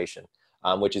dehydration,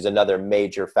 which is another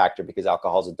major factor because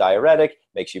alcohol is a diuretic,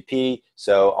 makes you pee.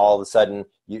 So all of a sudden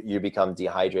you become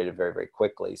dehydrated very, very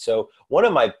quickly. So one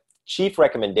of my chief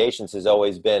recommendations has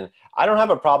always been, I don't have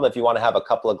a problem if you want to have a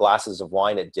couple of glasses of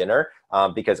wine at dinner,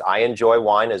 because I enjoy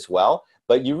wine as well,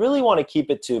 but you really want to keep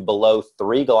it to below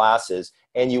 3 glasses,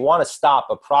 and you want to stop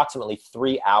approximately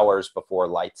 3 hours before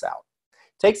lights out.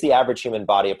 It takes the average human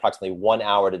body approximately 1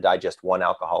 hour to digest one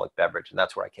alcoholic beverage, and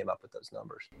that's where I came up with those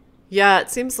numbers. Yeah, it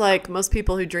seems like most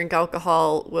people who drink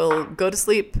alcohol will go to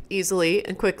sleep easily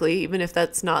and quickly, even if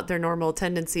that's not their normal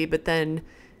tendency, but then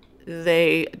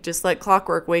they, just like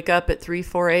clockwork, wake up at 3,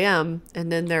 4 a.m.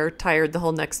 and then they're tired the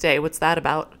whole next day. What's that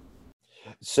about?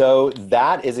 So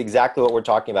that is exactly what we're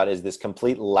talking about, is this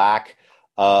complete lack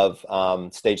of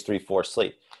stage 3, 4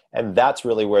 sleep. And that's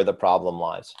really where the problem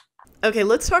lies. Okay,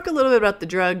 let's talk a little bit about the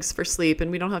drugs for sleep,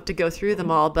 and we don't have to go through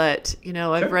them all, but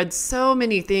I've read so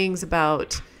many things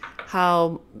about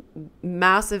how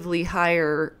massively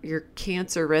higher your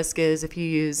cancer risk is if you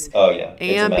use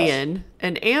Ambien.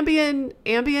 And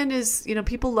Ambien is,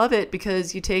 people love it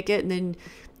because you take it and then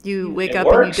you wake up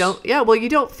works. And you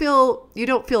don't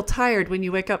feel tired when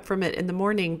you wake up from it in the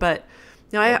morning. But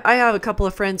I have a couple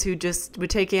of friends who just would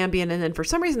take Ambien and then for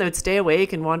some reason they would stay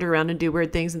awake and wander around and do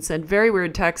weird things and send very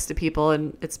weird texts to people,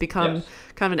 and it's become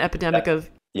kind of an epidemic of.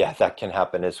 Yeah, that can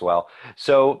happen as well.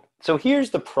 So here's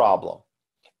the problem.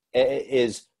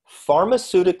 Is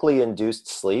pharmaceutically induced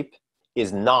sleep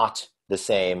is not the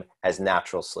same as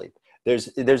natural sleep.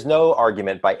 There's no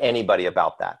argument by anybody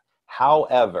about that.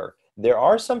 However, there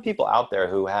are some people out there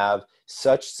who have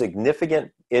such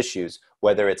significant issues,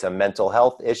 whether it's a mental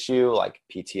health issue like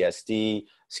PTSD,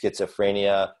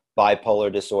 schizophrenia,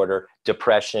 bipolar disorder,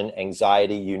 depression,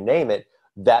 anxiety, you name it,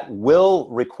 that will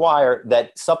require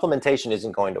that supplementation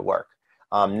isn't going to work.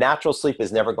 Natural sleep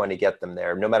is never going to get them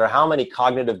there. No matter how many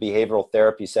cognitive behavioral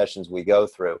therapy sessions we go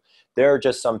through, there are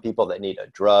just some people that need a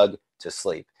drug to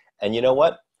sleep. And you know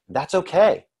what? That's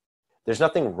okay. There's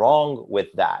nothing wrong with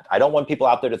that. I don't want people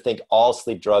out there to think all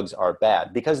sleep drugs are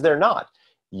bad, because they're not.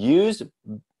 Used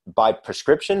by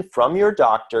prescription from your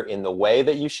doctor in the way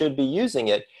that you should be using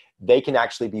it, they can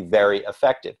actually be very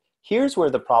effective. Here's where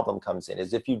the problem comes in,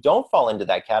 is if you don't fall into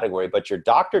that category, but your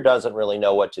doctor doesn't really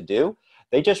know what to do,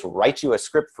 they just write you a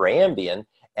script for Ambien.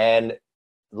 And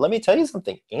let me tell you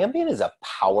something, Ambien is a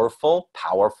powerful,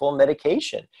 powerful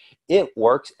medication. It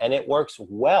works, and it works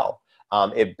well.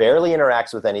 It barely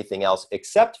interacts with anything else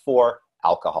except for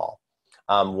alcohol.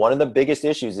 One of the biggest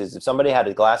issues is if somebody had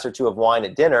a glass or two of wine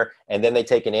at dinner and then they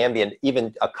take an Ambien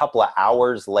even a couple of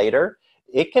hours later,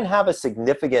 it can have a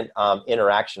significant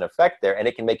interaction effect there, and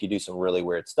it can make you do some really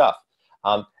weird stuff.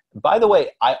 By the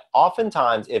way, I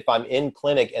oftentimes, if I'm in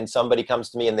clinic and somebody comes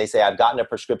to me and they say, I've gotten a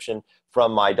prescription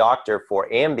from my doctor for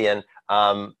Ambien,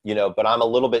 but I'm a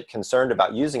little bit concerned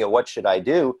about using it, what should I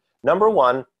do? Number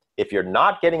one, if you're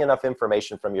not getting enough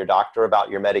information from your doctor about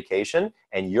your medication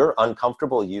and you're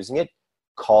uncomfortable using it,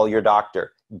 call your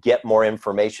doctor, get more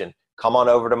information. Come on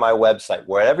over to my website.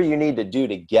 Whatever you need to do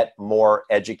to get more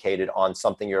educated on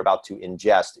something you're about to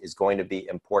ingest is going to be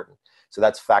important. So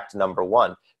that's fact number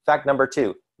one. Fact number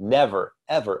two, never,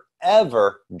 ever,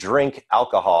 ever drink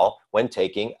alcohol when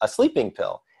taking a sleeping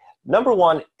pill. Number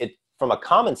one, from a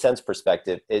common sense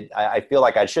perspective, I feel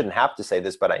like I shouldn't have to say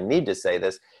this, but I need to say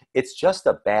this. It's just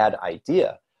a bad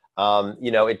idea.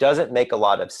 It doesn't make a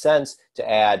lot of sense to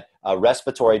add a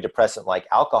respiratory depressant like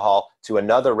alcohol to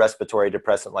another respiratory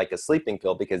depressant like a sleeping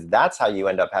pill, because that's how you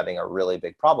end up having a really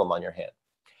big problem on your hand.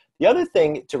 The other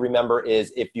thing to remember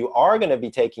is if you are going to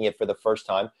be taking it for the first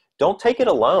time, don't take it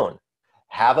alone.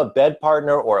 Have a bed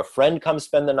partner or a friend come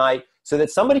spend the night so that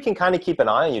somebody can kind of keep an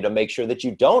eye on you to make sure that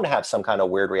you don't have some kind of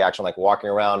weird reaction like walking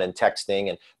around and texting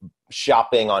and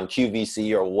shopping on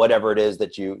QVC or whatever it is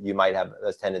that you might have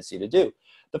a tendency to do.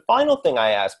 The final thing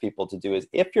I ask people to do is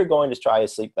if you're going to try a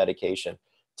sleep medication,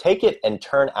 take it and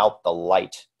turn out the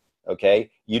light,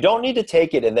 okay? You don't need to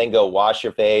take it and then go wash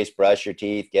your face, brush your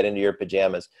teeth, get into your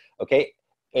pajamas, okay?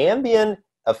 Ambien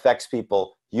affects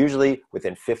people usually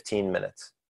within 15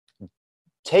 minutes.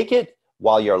 Take it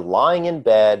while you're lying in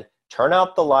bed, turn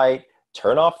out the light,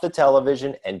 turn off the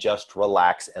television, and just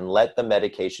relax and let the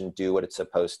medication do what it's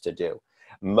supposed to do.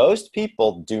 Most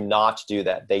people do not do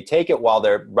that. They take it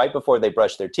right before they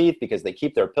brush their teeth because they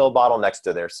keep their pill bottle next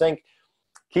to their sink.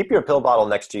 Keep your pill bottle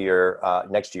next to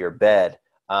your bed,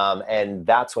 and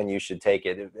that's when you should take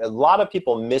it. A lot of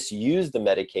people misuse the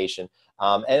medication,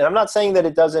 and I'm not saying that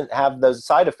it doesn't have those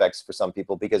side effects for some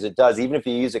people, because it does, even if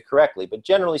you use it correctly. But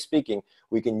generally speaking,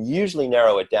 we can usually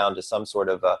narrow it down to some sort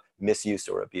of misuse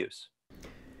or abuse.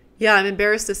 Yeah, I'm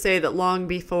embarrassed to say that long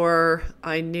before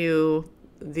I knew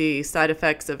the side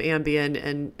effects of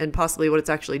Ambien and possibly what it's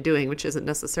actually doing, which isn't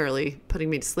necessarily putting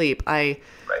me to sleep. I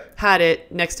had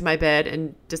it next to my bed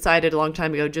and decided a long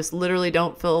time ago, just literally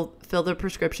don't fill the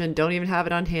prescription. Don't even have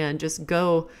it on hand. Just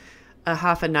go a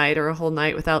half a night or a whole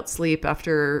night without sleep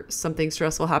after something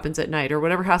stressful happens at night or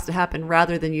whatever has to happen,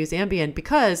 rather than use Ambien.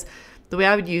 Because the way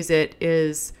I would use it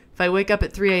is, if I wake up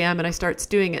at 3 a.m. and I start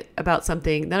stewing about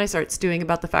something, then I start stewing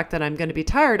about the fact that I'm going to be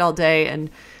tired all day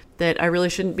and that I really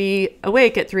shouldn't be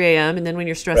awake at 3 a.m. And then when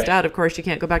you're stressed out, of course, you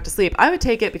can't go back to sleep. I would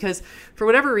take it because for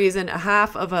whatever reason, a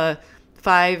half of a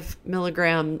 5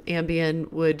 milligram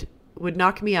Ambien would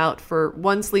knock me out for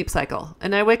one sleep cycle.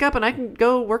 And I wake up and I can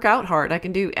go work out hard. I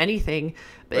can do anything.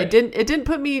 But it didn't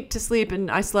put me to sleep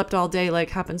and I slept all day like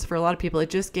happens for a lot of people. It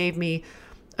just gave me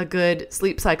a good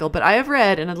sleep cycle. But I have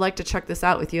read, and I'd like to check this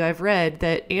out with you, I've read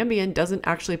that Ambien doesn't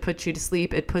actually put you to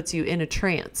sleep. It puts you in a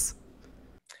trance.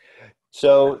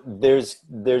 So there's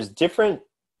different,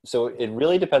 so it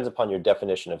really depends upon your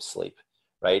definition of sleep,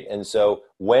 right? And so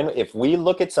if we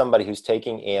look at somebody who's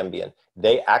taking Ambien,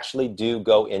 they actually do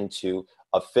go into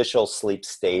official sleep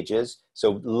stages.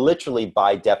 So literally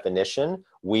by definition,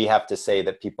 we have to say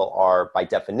that people are by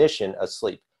definition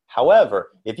asleep.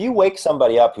 However, if you wake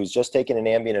somebody up who's just taken an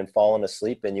Ambien and fallen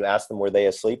asleep and you ask them were they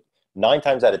asleep, 9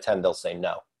 times out of 10, they'll say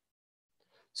no.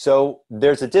 So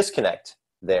there's a disconnect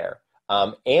there.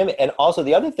 And also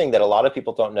the other thing that a lot of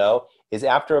people don't know is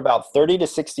after about 30 to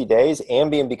 60 days,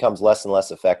 Ambien becomes less and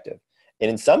less effective.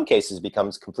 And in some cases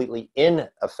becomes completely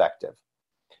ineffective.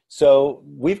 So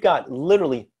we've got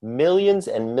literally millions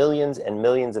and millions and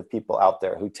millions of people out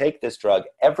there who take this drug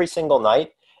every single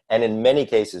night. And in many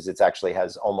cases, it actually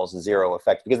has almost zero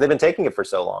effect because they've been taking it for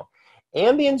so long.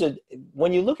 Ambiens,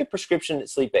 when you look at prescription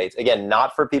sleep aids, again,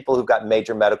 not for people who've got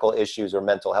major medical issues or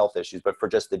mental health issues, but for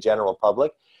just the general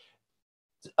public,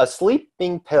 a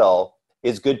sleeping pill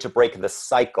is good to break the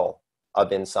cycle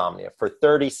of insomnia for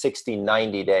 30, 60,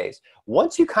 90 days.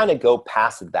 Once you kind of go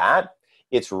past that,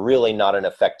 it's really not an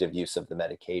effective use of the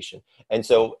medication. And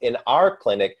so in our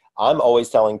clinic, I'm always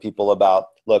telling people about,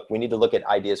 look, we need to look at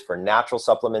ideas for natural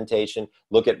supplementation,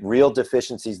 look at real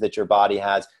deficiencies that your body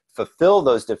has, fulfill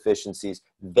those deficiencies,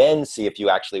 then see if you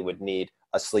actually would need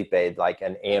a sleep aid like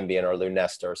an Ambien or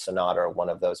Lunesta or Sonata or one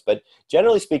of those. But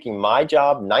generally speaking, my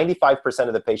job, 95%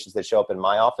 of the patients that show up in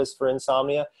my office for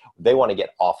insomnia, they want to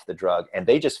get off the drug and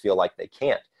they just feel like they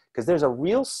can't because there's a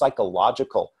real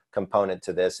psychological component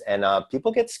to this and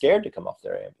people get scared to come off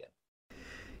their Ambien.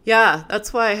 Yeah,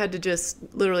 that's why I had to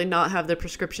just literally not have the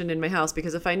prescription in my house,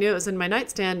 because if I knew it was in my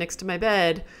nightstand next to my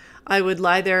bed, I would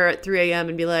lie there at 3 a.m.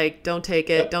 and be like, don't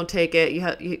take it, don't take it.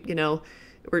 You know,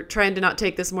 we're trying to not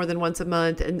take this more than once a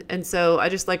month. And so I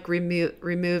just like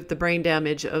removed the brain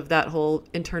damage of that whole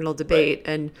internal debate.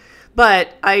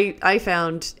 But I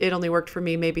found it only worked for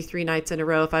me maybe 3 nights in a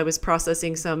row if I was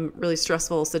processing some really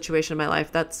stressful situation in my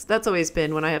life. That's always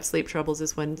been when I have sleep troubles,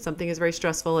 is when something is very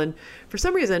stressful. And for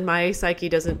some reason, my psyche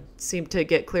doesn't seem to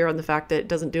get clear on the fact that it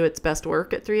doesn't do its best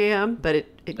work at 3 a.m., but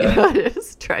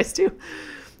it tries to.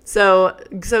 So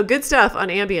good stuff on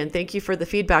Ambien. Thank you for the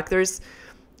feedback.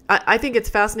 I think it's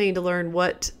fascinating to learn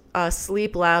what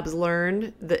sleep labs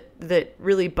learn that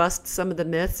really busts some of the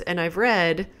myths. And I've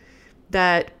read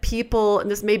that people,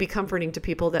 and this may be comforting to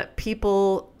people, that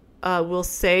people will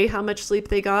say how much sleep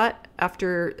they got at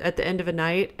the end of a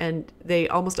night, and they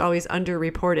almost always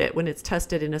underreport it when it's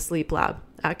tested in a sleep lab.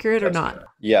 Accurate or not? Correct.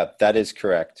 Yeah, that is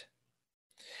correct.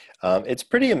 It's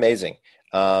pretty amazing.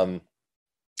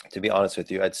 To be honest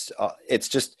with you,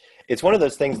 it's one of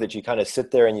those things that you kind of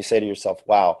sit there and you say to yourself,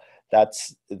 wow,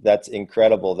 that's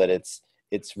incredible that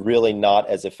it's really not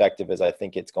as effective as I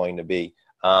think it's going to be.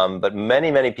 But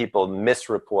many, many people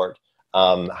misreport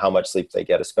how much sleep they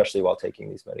get, especially while taking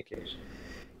these medications.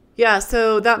 Yeah,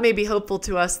 so that may be hopeful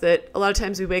to us, that a lot of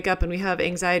times we wake up and we have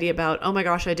anxiety about, oh my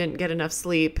gosh, I didn't get enough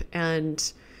sleep. And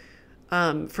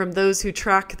from those who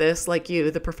track this, like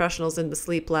you, the professionals in the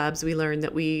sleep labs, we learn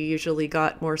that we usually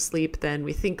got more sleep than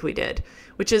we think we did,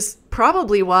 which is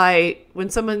probably why when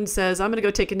someone says, I'm going to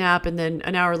go take a nap, and then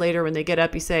an hour later when they get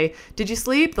up, you say, did you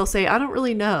sleep? They'll say, I don't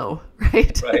really know,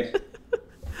 right? Right.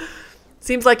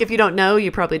 Seems like if you don't know,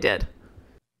 you probably did.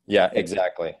 Yeah,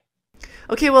 exactly.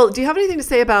 Okay, well, do you have anything to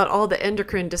say about all the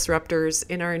endocrine disruptors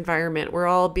in our environment? We're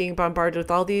all being bombarded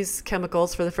with all these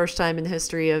chemicals for the first time in the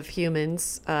history of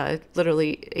humans,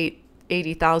 literally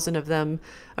 80,000 of them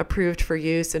approved for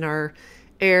use in our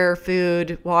air,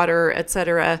 food, water,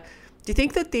 etc. Do you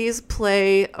think that these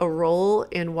play a role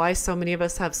in why so many of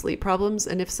us have sleep problems?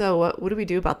 And if so, what do we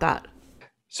do about that?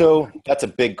 So that's a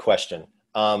big question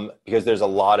because there's a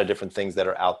lot of different things that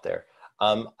are out there.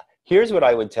 Here's what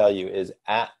I would tell you is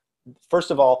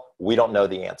first of all, we don't know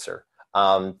the answer.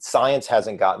 Science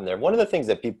hasn't gotten there. One of the things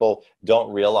that people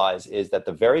don't realize is that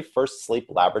the very first sleep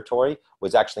laboratory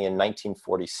was actually in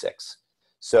 1946.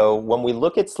 So when we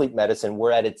look at sleep medicine,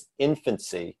 we're at its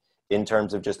infancy in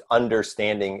terms of just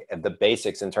understanding the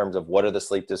basics in terms of what are the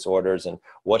sleep disorders and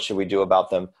what should we do about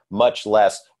them, much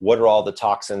less what are all the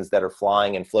toxins that are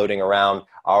flying and floating around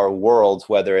our worlds,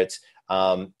 whether it's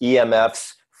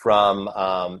EMFs from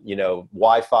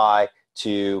Wi-Fi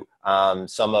to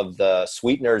some of the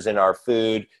sweeteners in our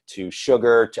food, to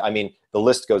sugar, I mean, the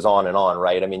list goes on and on,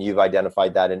 right? I mean, you've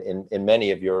identified that in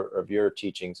many of your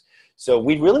teachings. So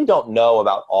we really don't know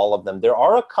about all of them. There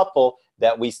are a couple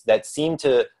that seem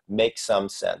to make some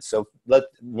sense. So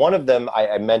one of them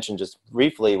I mentioned just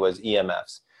briefly was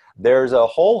EMFs. There's a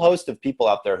whole host of people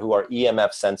out there who are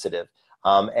EMF sensitive.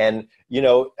 And,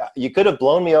 you could have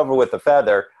blown me over with a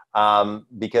feather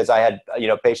because I had,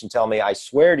 a patient tell me, I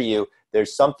swear to you,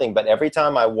 there's something, but every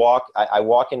time I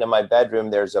walk into my bedroom,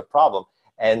 there's a problem.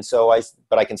 And so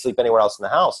but I can sleep anywhere else in the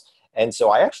house. And so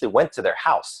I actually went to their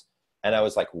house and I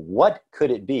was like, what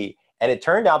could it be? And it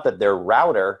turned out that their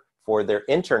router for their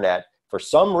internet, for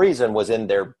some reason, was in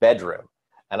their bedroom.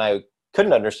 And I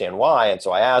couldn't understand why. And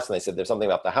so I asked, and they said, there's something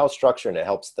about the house structure and it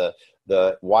helps the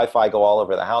Wi-Fi go all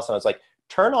over the house. And I was like,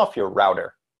 turn off your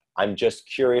router. I'm just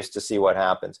curious to see what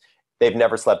happens. They've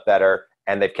never slept better,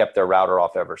 and they've kept their router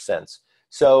off ever since.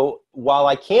 So while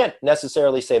I can't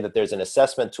necessarily say that there's an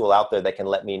assessment tool out there that can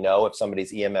let me know if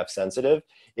somebody's EMF sensitive,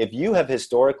 if you have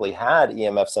historically had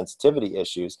EMF sensitivity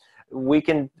issues, we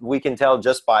can tell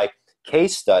just by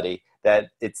case study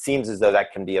that it seems as though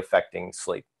that can be affecting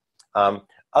sleep.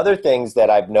 Other things that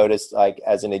I've noticed, like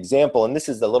as an example, and this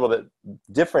is a little bit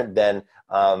different than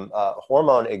a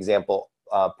hormone example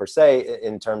per se,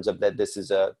 in terms of that this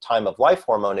is a time of life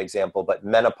hormone example, but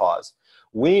menopause.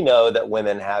 We know that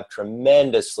women have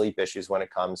tremendous sleep issues when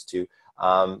it comes to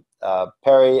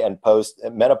peri and post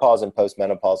menopause and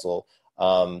postmenopausal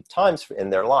times in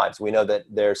their lives. We know that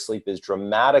their sleep is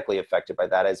dramatically affected by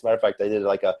that. As a matter of fact, I did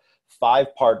like a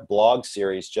 5-part blog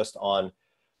series just on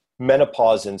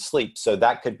menopause and sleep. So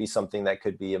that could be something that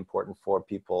could be important for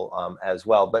people as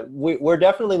well. But we're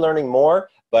definitely learning more,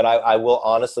 but I will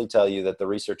honestly tell you that the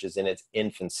research is in its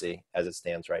infancy as it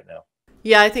stands right now.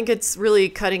 Yeah, I think it's really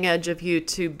cutting edge of you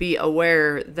to be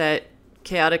aware that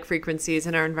chaotic frequencies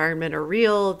in our environment are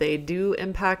real. They do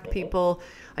impact people.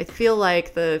 I feel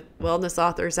like the wellness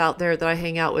authors out there that I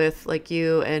hang out with, like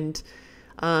you, and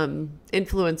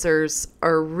influencers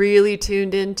are really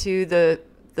tuned into the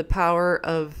power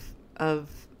of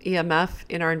EMF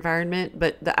in our environment,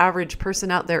 but the average person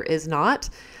out there is not.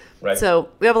 Right. So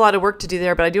we have a lot of work to do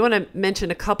there, but I do want to mention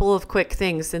a couple of quick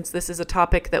things, since this is a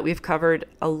topic that we've covered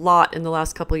a lot in the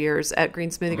last couple of years. At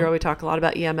Green Smoothie Girl, we talk a lot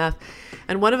about EMF.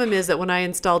 And one of them is that when I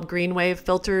installed green wave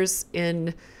filters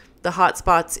in the hot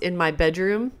spots in my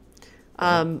bedroom,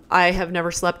 I have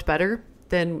never slept better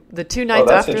than the 2 nights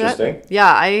after that.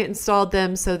 Yeah, I installed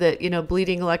them so that,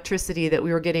 bleeding electricity that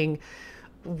we were getting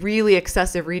really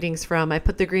excessive readings from, I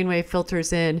put the green wave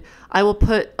filters in. I will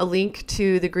put a link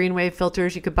to the green wave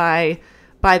filters. You could buy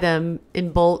them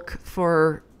in bulk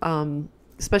for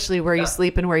especially where you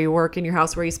sleep and where you work in your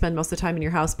house, where you spend most of the time in your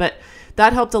house. But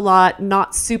that helped a lot.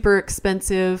 Not super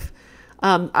expensive.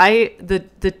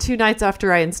 The 2 nights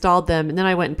after I installed them, and then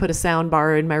I went and put a sound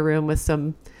bar in my room with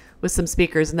some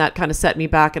speakers, and that kind of set me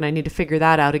back, and I need to figure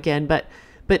that out again. But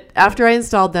after I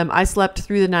installed them, I slept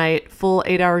through the night, full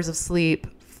 8 hours of sleep,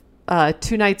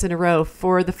 2 nights in a row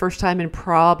for the first time in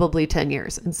probably 10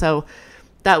 years. And so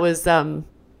that was,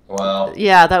 wow.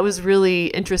 Yeah, that was really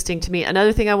interesting to me.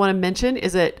 Another thing I want to mention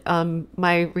is that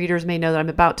my readers may know that I'm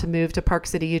about to move to Park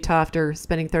City, Utah after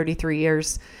spending 33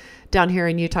 years down here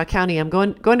in Utah County. I'm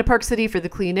going to Park City for the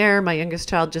clean air. My youngest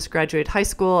child just graduated high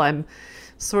school. I'm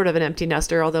sort of an empty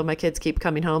nester, although my kids keep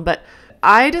coming home. But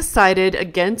I decided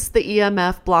against the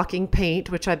EMF blocking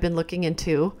paint, which I've been looking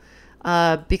into,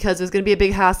 because it was going to be a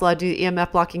big hassle. I'd do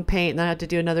EMF blocking paint, and then I had to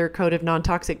do another coat of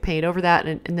non-toxic paint over that.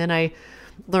 And then I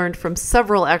learned from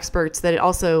several experts that it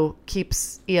also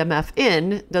keeps EMF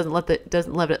in, doesn't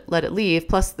let it leave.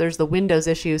 Plus, there's the windows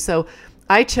issue. So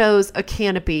I chose a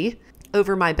canopy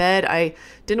over my bed. I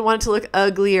didn't want it to look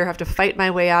ugly or have to fight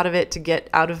my way out of it to get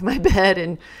out of my bed.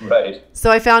 And right. So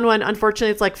I found one.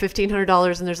 Unfortunately, it's like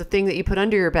 $1,500, and there's a thing that you put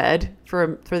under your bed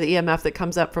for the EMF that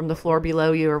comes up from the floor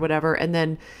below you or whatever. And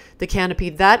then the canopy,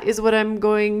 that is what I'm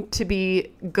going to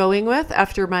be going with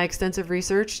after my extensive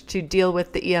research to deal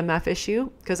with the EMF issue,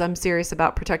 because I'm serious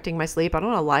about protecting my sleep. I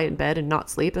don't want to lie in bed and not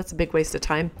sleep. That's a big waste of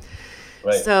time.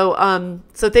 Right. So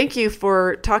thank you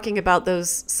for talking about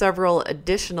those several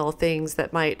additional things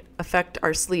that might affect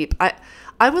our sleep.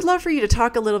 I would love for you to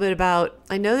talk a little bit about,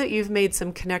 I know that you've made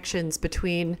some connections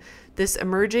between this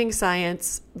emerging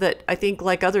science that I think,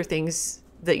 like other things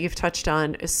that you've touched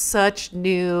on, is such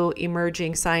new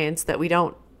emerging science that we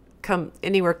don't come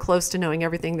anywhere close to knowing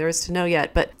everything there is to know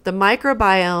yet. But the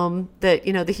microbiome that,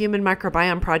 the Human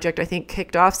Microbiome Project, I think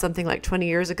kicked off something like 20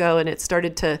 years ago, and it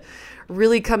started to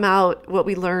really come out what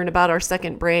we learn about our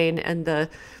second brain and the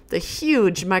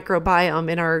huge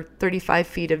microbiome in our 35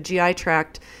 feet of GI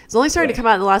tract is only starting to come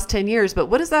out in the last 10 years. But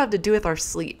what does that have to do with our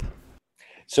sleep?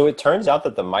 So it turns out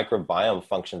that the microbiome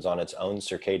functions on its own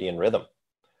circadian rhythm.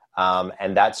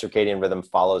 And that circadian rhythm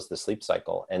follows the sleep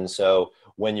cycle. And so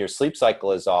when your sleep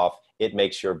cycle is off, it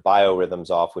makes your biorhythms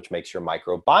off, which makes your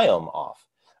microbiome off.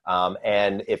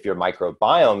 And if your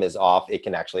microbiome is off, it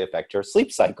can actually affect your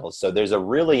sleep cycle. So there's a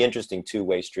really interesting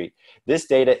two-way street. This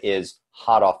data is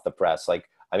hot off the press.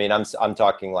 I'm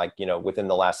talking within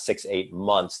the last 6-8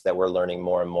 months that we're learning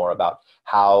more and more about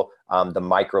how the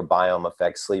microbiome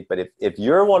affects sleep. But if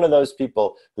you're one of those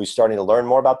people who's starting to learn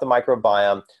more about the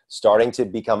microbiome, starting to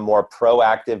become more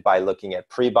proactive by looking at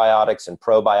prebiotics and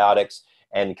probiotics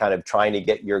and kind of trying to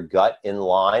get your gut in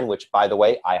line, which, by the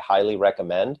way, I highly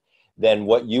recommend, then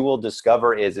what you will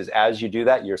discover is as you do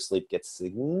that, your sleep gets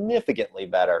significantly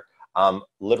better,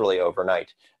 literally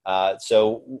overnight.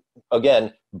 So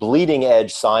again, bleeding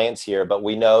edge science here, but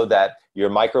we know that your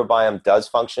microbiome does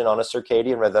function on a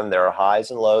circadian rhythm. There are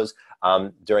highs and lows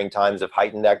during times of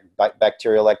heightened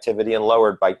bacterial activity and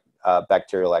lowered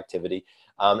bacterial activity.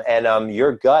 And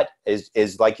your gut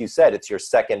is, like you said, it's your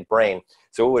second brain.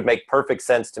 So it would make perfect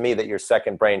sense to me that your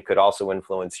second brain could also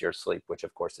influence your sleep, which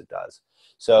of course it does.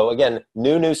 So again,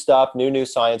 new stuff, new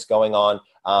science going on.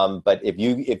 But if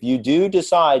you do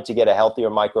decide to get a healthier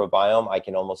microbiome, I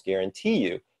can almost guarantee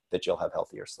you that you'll have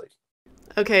healthier sleep.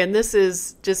 Okay, and this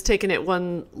is just taking it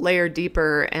one layer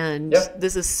deeper, and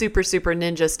This is super, super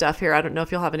ninja stuff here. I don't know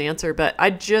if you'll have an answer, but I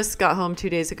just got home 2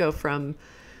 days ago from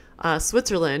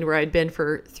Switzerland, where I'd been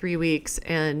for 3 weeks,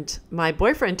 and my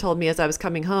boyfriend told me as I was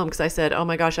coming home, because I said, oh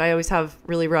my gosh, I always have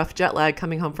really rough jet lag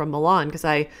coming home from Milan, because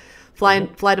I fly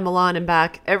to Milan and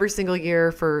back every single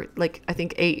year for I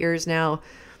think 8 years now.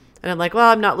 And I'm like,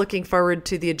 well, I'm not looking forward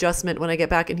to the adjustment when I get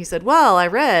back. And he said, well, I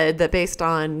read that based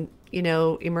on,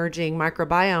 emerging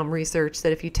microbiome research,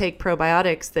 that if you take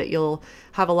probiotics, that you'll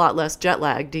have a lot less jet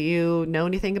lag. Do you know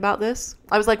anything about this?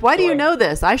 I was like, why do you know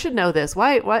this? I should know this.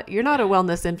 Why? You're not a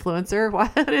wellness influencer.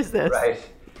 What is this? Right.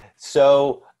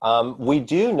 So we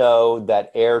do know that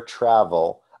air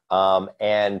travel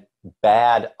and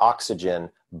bad oxygen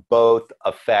both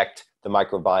affect the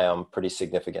microbiome pretty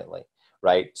significantly,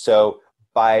 right? So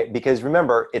because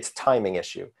remember, it's a timing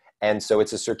issue. And so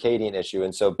it's a circadian issue.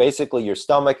 And so basically your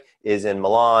stomach is in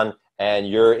Milan and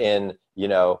you're in,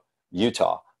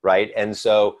 Utah, right? And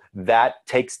so that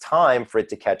takes time for it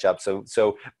to catch up.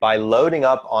 So by loading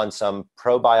up on some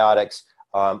probiotics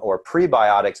or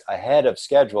prebiotics ahead of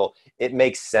schedule, it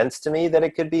makes sense to me that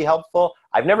it could be helpful.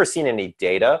 I've never seen any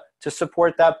data to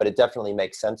support that, but it definitely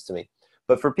makes sense to me.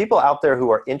 But for people out there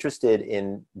who are interested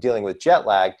in dealing with jet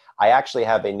lag, I actually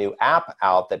have a new app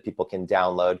out that people can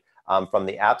download from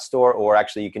the App Store, or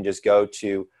actually you can just go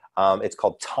to, it's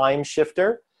called Time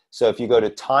Shifter. So if you go to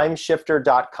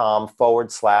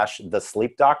timeshifter.com/the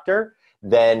sleep doctor,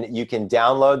 then you can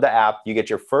download the app. You get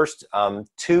your first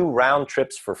 2 round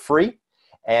trips for free,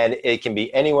 and it can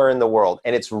be anywhere in the world.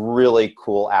 And it's really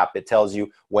cool app. It tells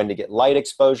you when to get light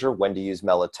exposure, when to use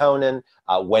melatonin,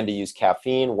 when to use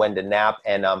caffeine, when to nap.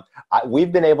 And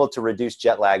we've been able to reduce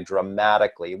jet lag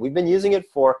dramatically. We've been using it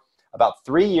for about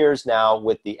 3 years now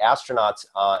with the astronauts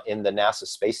in the NASA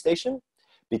space station,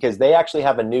 because they actually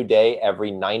have a new day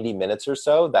every 90 minutes or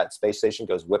so. That space station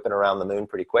goes whipping around the moon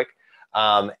pretty quick.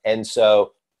 And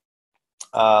so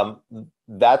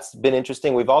that's been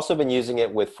interesting. We've also been using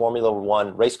it with Formula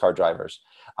One race car drivers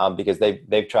because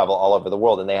they've traveled all over the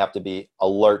world and they have to be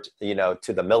alert,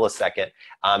 to the millisecond.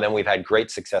 And we've had great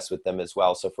success with them as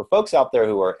well. So for folks out there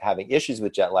who are having issues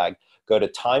with jet lag, go to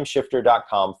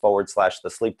timeshifter.com/the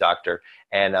sleep doctor,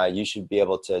 and you should be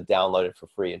able to download it for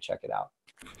free and check it out.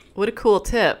 What a cool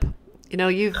tip.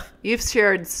 You've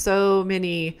shared so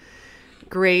many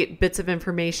great bits of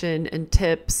information and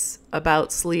tips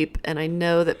about sleep, and I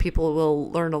know that people will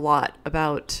learn a lot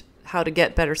about how to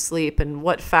get better sleep and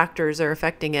what factors are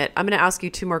affecting it. I'm going to ask you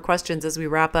 2 more questions as we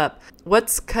wrap up.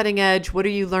 What's cutting edge? What are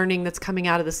you learning that's coming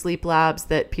out of the sleep labs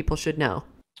that people should know?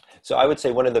 So I would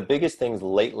say one of the biggest things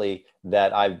lately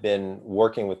that I've been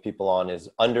working with people on is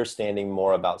understanding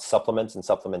more about supplements and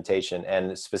supplementation,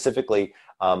 and specifically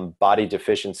body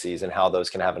deficiencies and how those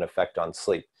can have an effect on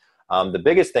sleep. The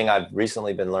biggest thing I've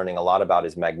recently been learning a lot about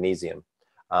is magnesium.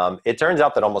 It turns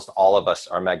out that almost all of us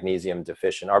are magnesium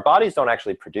deficient. Our bodies don't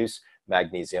actually produce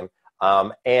magnesium.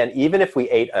 And even if we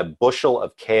ate a bushel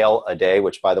of kale a day,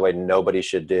 which by the way, nobody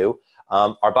should do,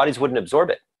 our bodies wouldn't absorb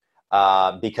it.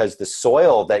 Because the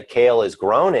soil that kale is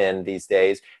grown in these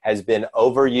days has been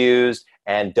overused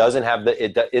and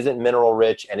isn't mineral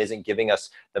rich and isn't giving us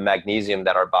the magnesium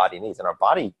that our body needs. And our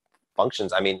body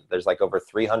functions, there's like over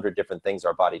 300 different things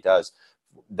our body does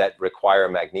that require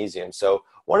magnesium. So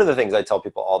one of the things I tell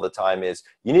people all the time is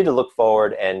you need to look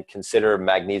forward and consider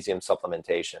magnesium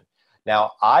supplementation.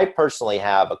 Now, I personally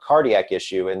have a cardiac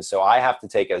issue, and so I have to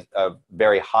take a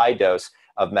very high dose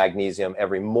of magnesium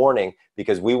every morning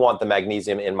because we want the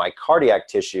magnesium in my cardiac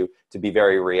tissue to be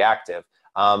very reactive.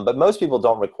 But most people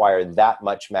don't require that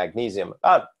much magnesium.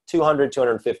 About 200,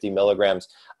 250 milligrams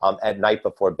at night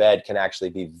before bed can actually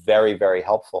be very, very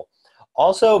helpful.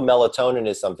 Also, melatonin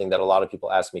is something that a lot of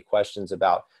people ask me questions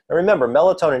about. Now remember,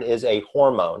 melatonin is a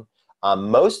hormone.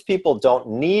 Most people don't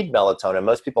need melatonin.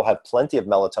 Most people have plenty of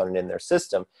melatonin in their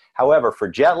system. However, for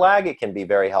jet lag, it can be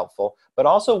very helpful. But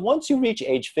also, once you reach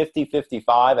age 50,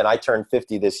 55, and I turned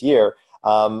 50 this year,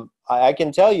 I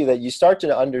can tell you that you start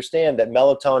to understand that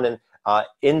melatonin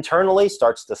internally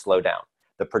starts to slow down,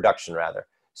 the production rather.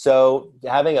 So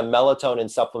having a melatonin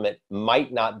supplement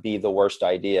might not be the worst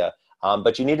idea.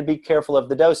 But you need to be careful of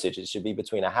the dosage. It should be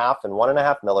between 0.5 and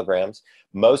 1.5 milligrams.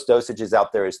 Most dosages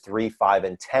out there is 3, 5,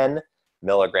 and 10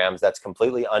 milligrams. That's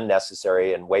completely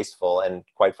unnecessary and wasteful. And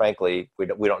quite frankly, we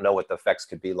don't know what the effects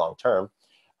could be long term.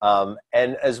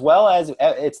 And as well as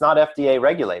it's not FDA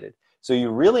regulated. So you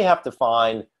really have to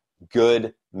find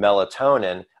good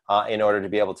melatonin in order to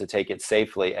be able to take it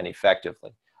safely and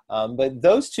effectively. But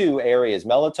those two areas,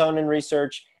 melatonin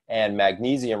research and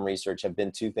magnesium research, have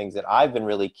been two things that I've been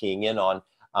really keying in on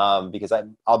because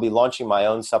I'll be launching my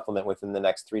own supplement within the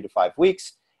next 3 to 5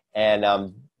 weeks.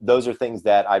 And those are things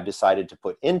that I've decided to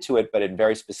put into it, but in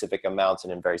very specific amounts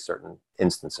and in very certain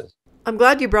instances. I'm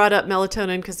glad you brought up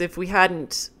melatonin because if we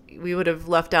hadn't, we would have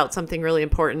left out something really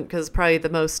important because it's probably the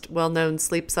most well-known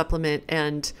sleep supplement.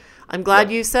 And I'm glad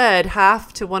you said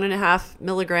 0.5 to 1.5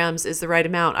 milligrams is the right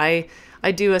amount.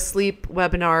 I do a sleep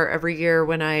webinar every year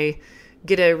when I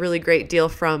get a really great deal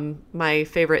from my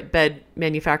favorite bed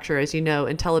manufacturer, as you know,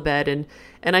 IntelliBed.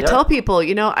 And I tell people,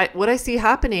 what I see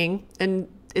happening, and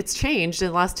it's changed in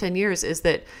the last 10 years, is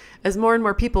that as more and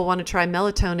more people want to try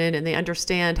melatonin and they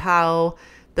understand how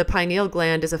the pineal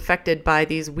gland is affected by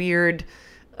these weird,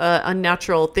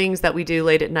 unnatural things that we do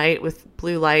late at night with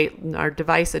blue light and our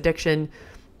device addiction,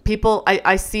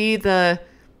 I see the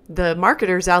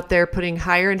marketers out there putting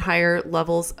higher and higher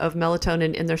levels of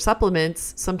melatonin in their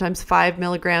supplements, sometimes 5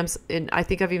 milligrams. And I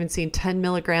think I've even seen 10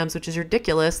 milligrams, which is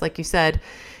ridiculous, like you said.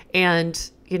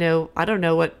 And, I don't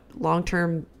know what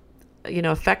long-term,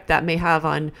 effect that may have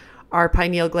on our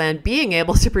pineal gland being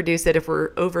able to produce it if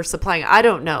we're oversupplying. I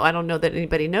don't know. I don't know that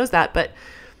anybody knows that. But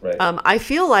right. I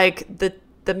feel like the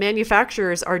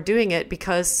manufacturers are doing it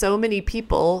because so many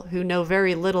people who know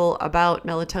very little about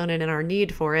melatonin and our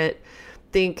need for it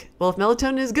think, well, if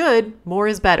melatonin is good, more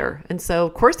is better. And so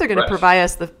of course they're going to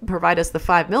provide us the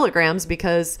 5 milligrams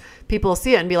because people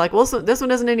see it and be like, well, so this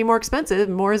one isn't any more expensive,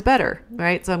 more is better.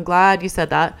 Right. So I'm glad you said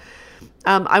that.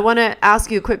 I want to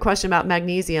ask you a quick question about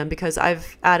magnesium because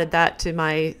I've added that to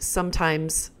my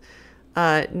sometimes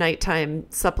nighttime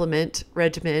supplement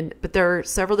regimen, but there are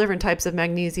several different types of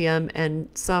magnesium and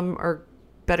some are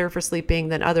better for sleeping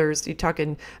than others. You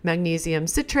talking magnesium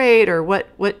citrate or what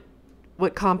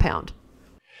compound?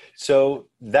 So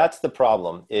that's the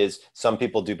problem is some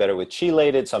people do better with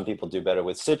chelated, some people do better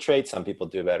with citrate, some people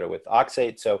do better with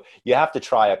oxate. So you have to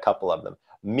try a couple of them.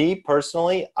 Me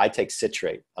personally, I take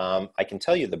citrate. I can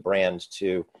tell you the brand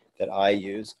too that I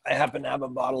use. I happen to have a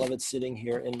bottle of it sitting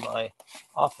here in my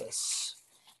office.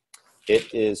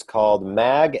 It is called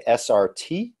Mag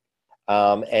SRT.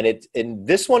 And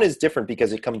this one is different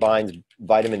because it combines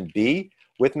vitamin B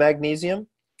with magnesium,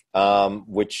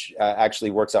 which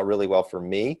actually works out really well for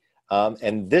me.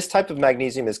 And this type of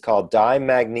magnesium is called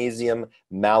dimagnesium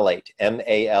malate,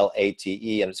 MALATE,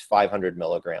 and it's 500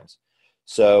 milligrams.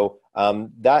 So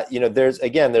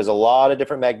there's a lot of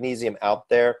different magnesium out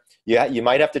there. You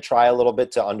might have to try a little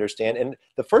bit to understand. And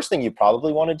the first thing you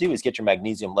probably want to do is get your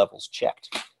magnesium levels checked.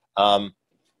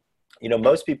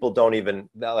 Most people don't even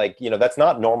that's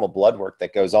not normal blood work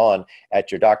that goes on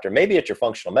at your doctor. Maybe at your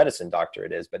functional medicine doctor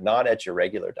it is, but not at your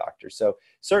regular doctor. So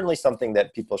certainly something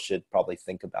that people should probably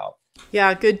think about.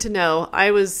 Yeah, good to know.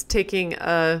 I was taking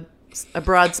a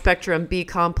broad spectrum B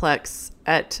complex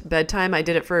at bedtime. I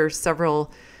did it for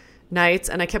several nights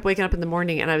and I kept waking up in the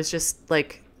morning and I was just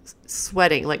like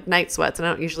sweating, like night sweats. And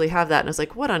I don't usually have that. And I was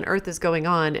like, what on earth is going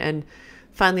on? And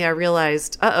finally I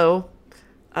realized,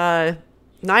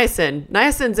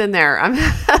 niacin's in there. I'm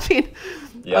having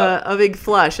a big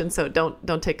flush. And so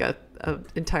don't take a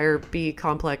entire B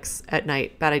complex at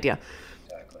night. Bad idea.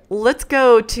 Exactly. Let's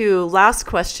go to last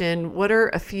question. What are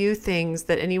a few things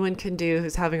that anyone can do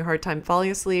who's having a hard time falling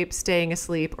asleep, staying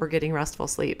asleep, or getting restful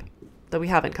sleep that we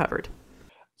haven't covered?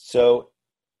 So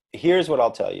here's what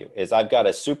I'll tell you is I've got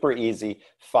a super easy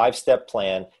 5-step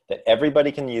plan that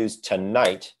everybody can use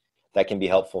tonight that can be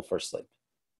helpful for sleep.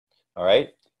 All right.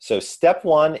 So step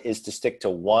 1 is to stick to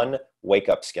one wake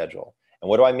up schedule. And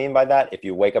what do I mean by that? If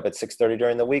you wake up at 6:30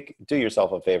 during the week, do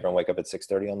yourself a favor and wake up at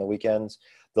 6:30 on the weekends.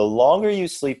 The longer you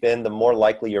sleep in, the more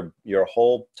likely your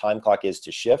whole time clock is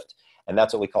to shift. And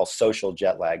that's what we call social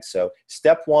jet lag. So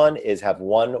step 1 is have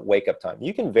one wake up time.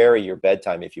 You can vary your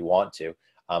bedtime if you want to.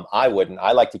 I wouldn't.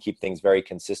 I like to keep things very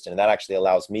consistent. And that actually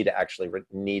allows me to actually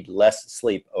need less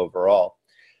sleep overall.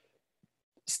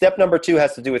 Step number 2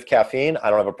 has to do with caffeine. I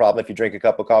don't have a problem if you drink a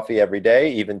cup of coffee every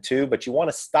day, even 2, but you want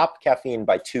to stop caffeine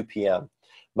by 2 p.m.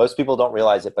 Most people don't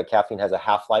realize it, but caffeine has a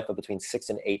half-life of between 6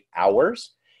 and 8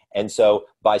 hours. And so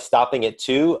by stopping at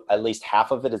 2, at least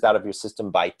half of it is out of your system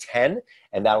by 10,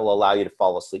 and that will allow you to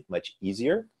fall asleep much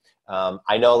easier.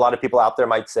 I know a lot of people out there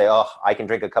might say, oh, I can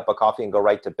drink a cup of coffee and go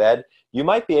right to bed. You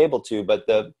might be able to, but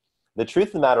the truth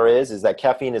of the matter is that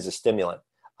caffeine is a stimulant.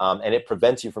 And it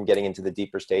prevents you from getting into the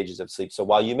deeper stages of sleep. So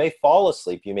while you may fall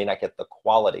asleep, you may not get the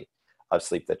quality of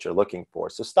sleep that you're looking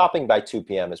for. So stopping by 2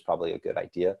 p.m. is probably a good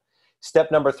idea. Step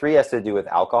number 3 has to do with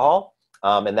alcohol.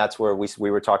 And that's where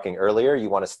we were talking earlier. You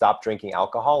want to stop drinking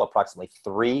alcohol approximately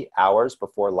 3 hours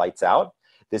before lights out.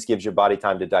 This gives your body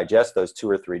time to digest those 2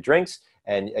 or 3 drinks.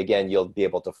 And again, you'll be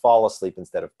able to fall asleep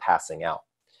instead of passing out.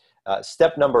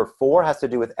 Step number 4 has to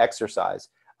do with exercise.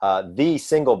 The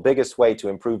single biggest way to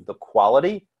improve the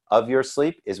quality of your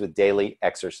sleep is with daily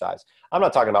exercise. I'm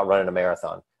not talking about running a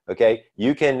marathon, okay?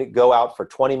 You can go out for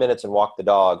 20 minutes and walk the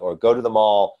dog or go to the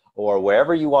mall or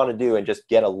wherever you want to do and just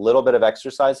get a little bit of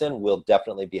exercise in will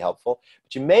definitely be helpful.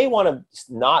 But you may want to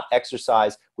not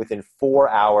exercise within 4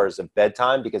 hours of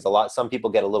bedtime because some people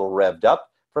get a little revved up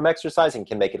from exercise and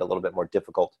can make it a little bit more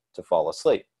difficult to fall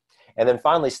asleep. And then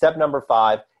finally, step number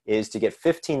 5 is to get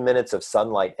 15 minutes of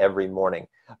sunlight every morning.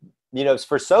 You know,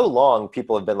 for so long,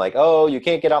 people have been like, oh, you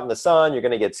can't get out in the sun, you're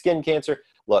going to get skin cancer.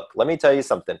 Look, let me tell you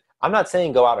something. I'm not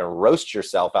saying go out and roast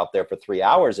yourself out there for 3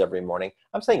 hours every morning.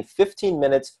 I'm saying 15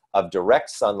 minutes of direct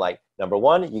sunlight. Number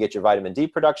 1, you get your vitamin D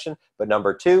production, but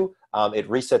number 2, it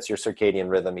resets your circadian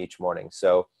rhythm each morning.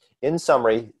 So in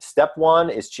summary, step 1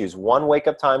 is choose one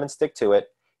wake-up time and stick to it.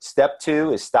 Step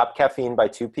 2 is stop caffeine by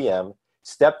 2 p.m.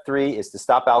 Step 3 is to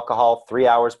stop alcohol 3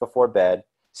 hours before bed.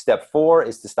 Step 4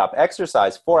 is to stop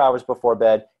exercise 4 hours before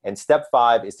bed. And step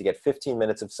 5 is to get 15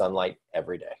 minutes of sunlight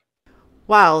every day.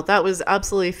 Wow, that was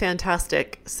absolutely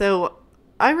fantastic. So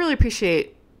I really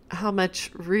appreciate how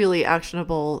much really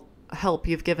actionable help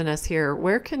you've given us here.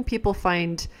 Where can people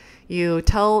find you?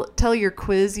 Tell your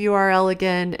quiz URL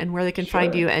again and where they can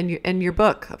find you and your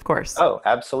book, of course. Oh,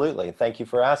 absolutely. Thank you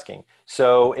for asking.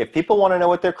 So if people want to know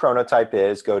what their chronotype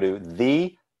is, go to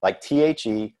THE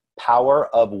Power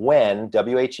of When,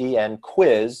 WHEN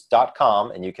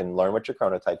quiz.com, and you can learn what your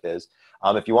chronotype is.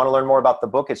 If you want to learn more about the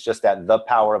book, it's just at The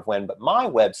Power of When, but my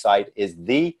website is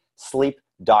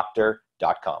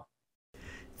thesleepdoctor.com.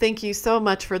 Thank you so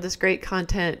much for this great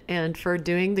content and for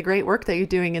doing the great work that you're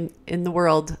doing in the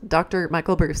world, Dr.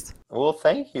 Michael Breus. Well,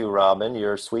 thank you, Robin.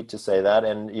 You're sweet to say that.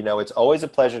 And, you know, it's always a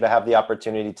pleasure to have the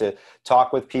opportunity to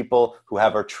talk with people who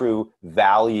have a true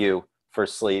value for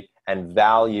sleep and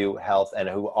value health and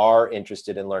who are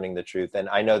interested in learning the truth. And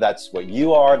I know that's what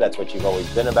you are. That's what you've always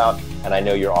been about. And I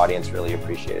know your audience really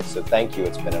appreciates it. So thank you.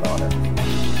 It's been an honor.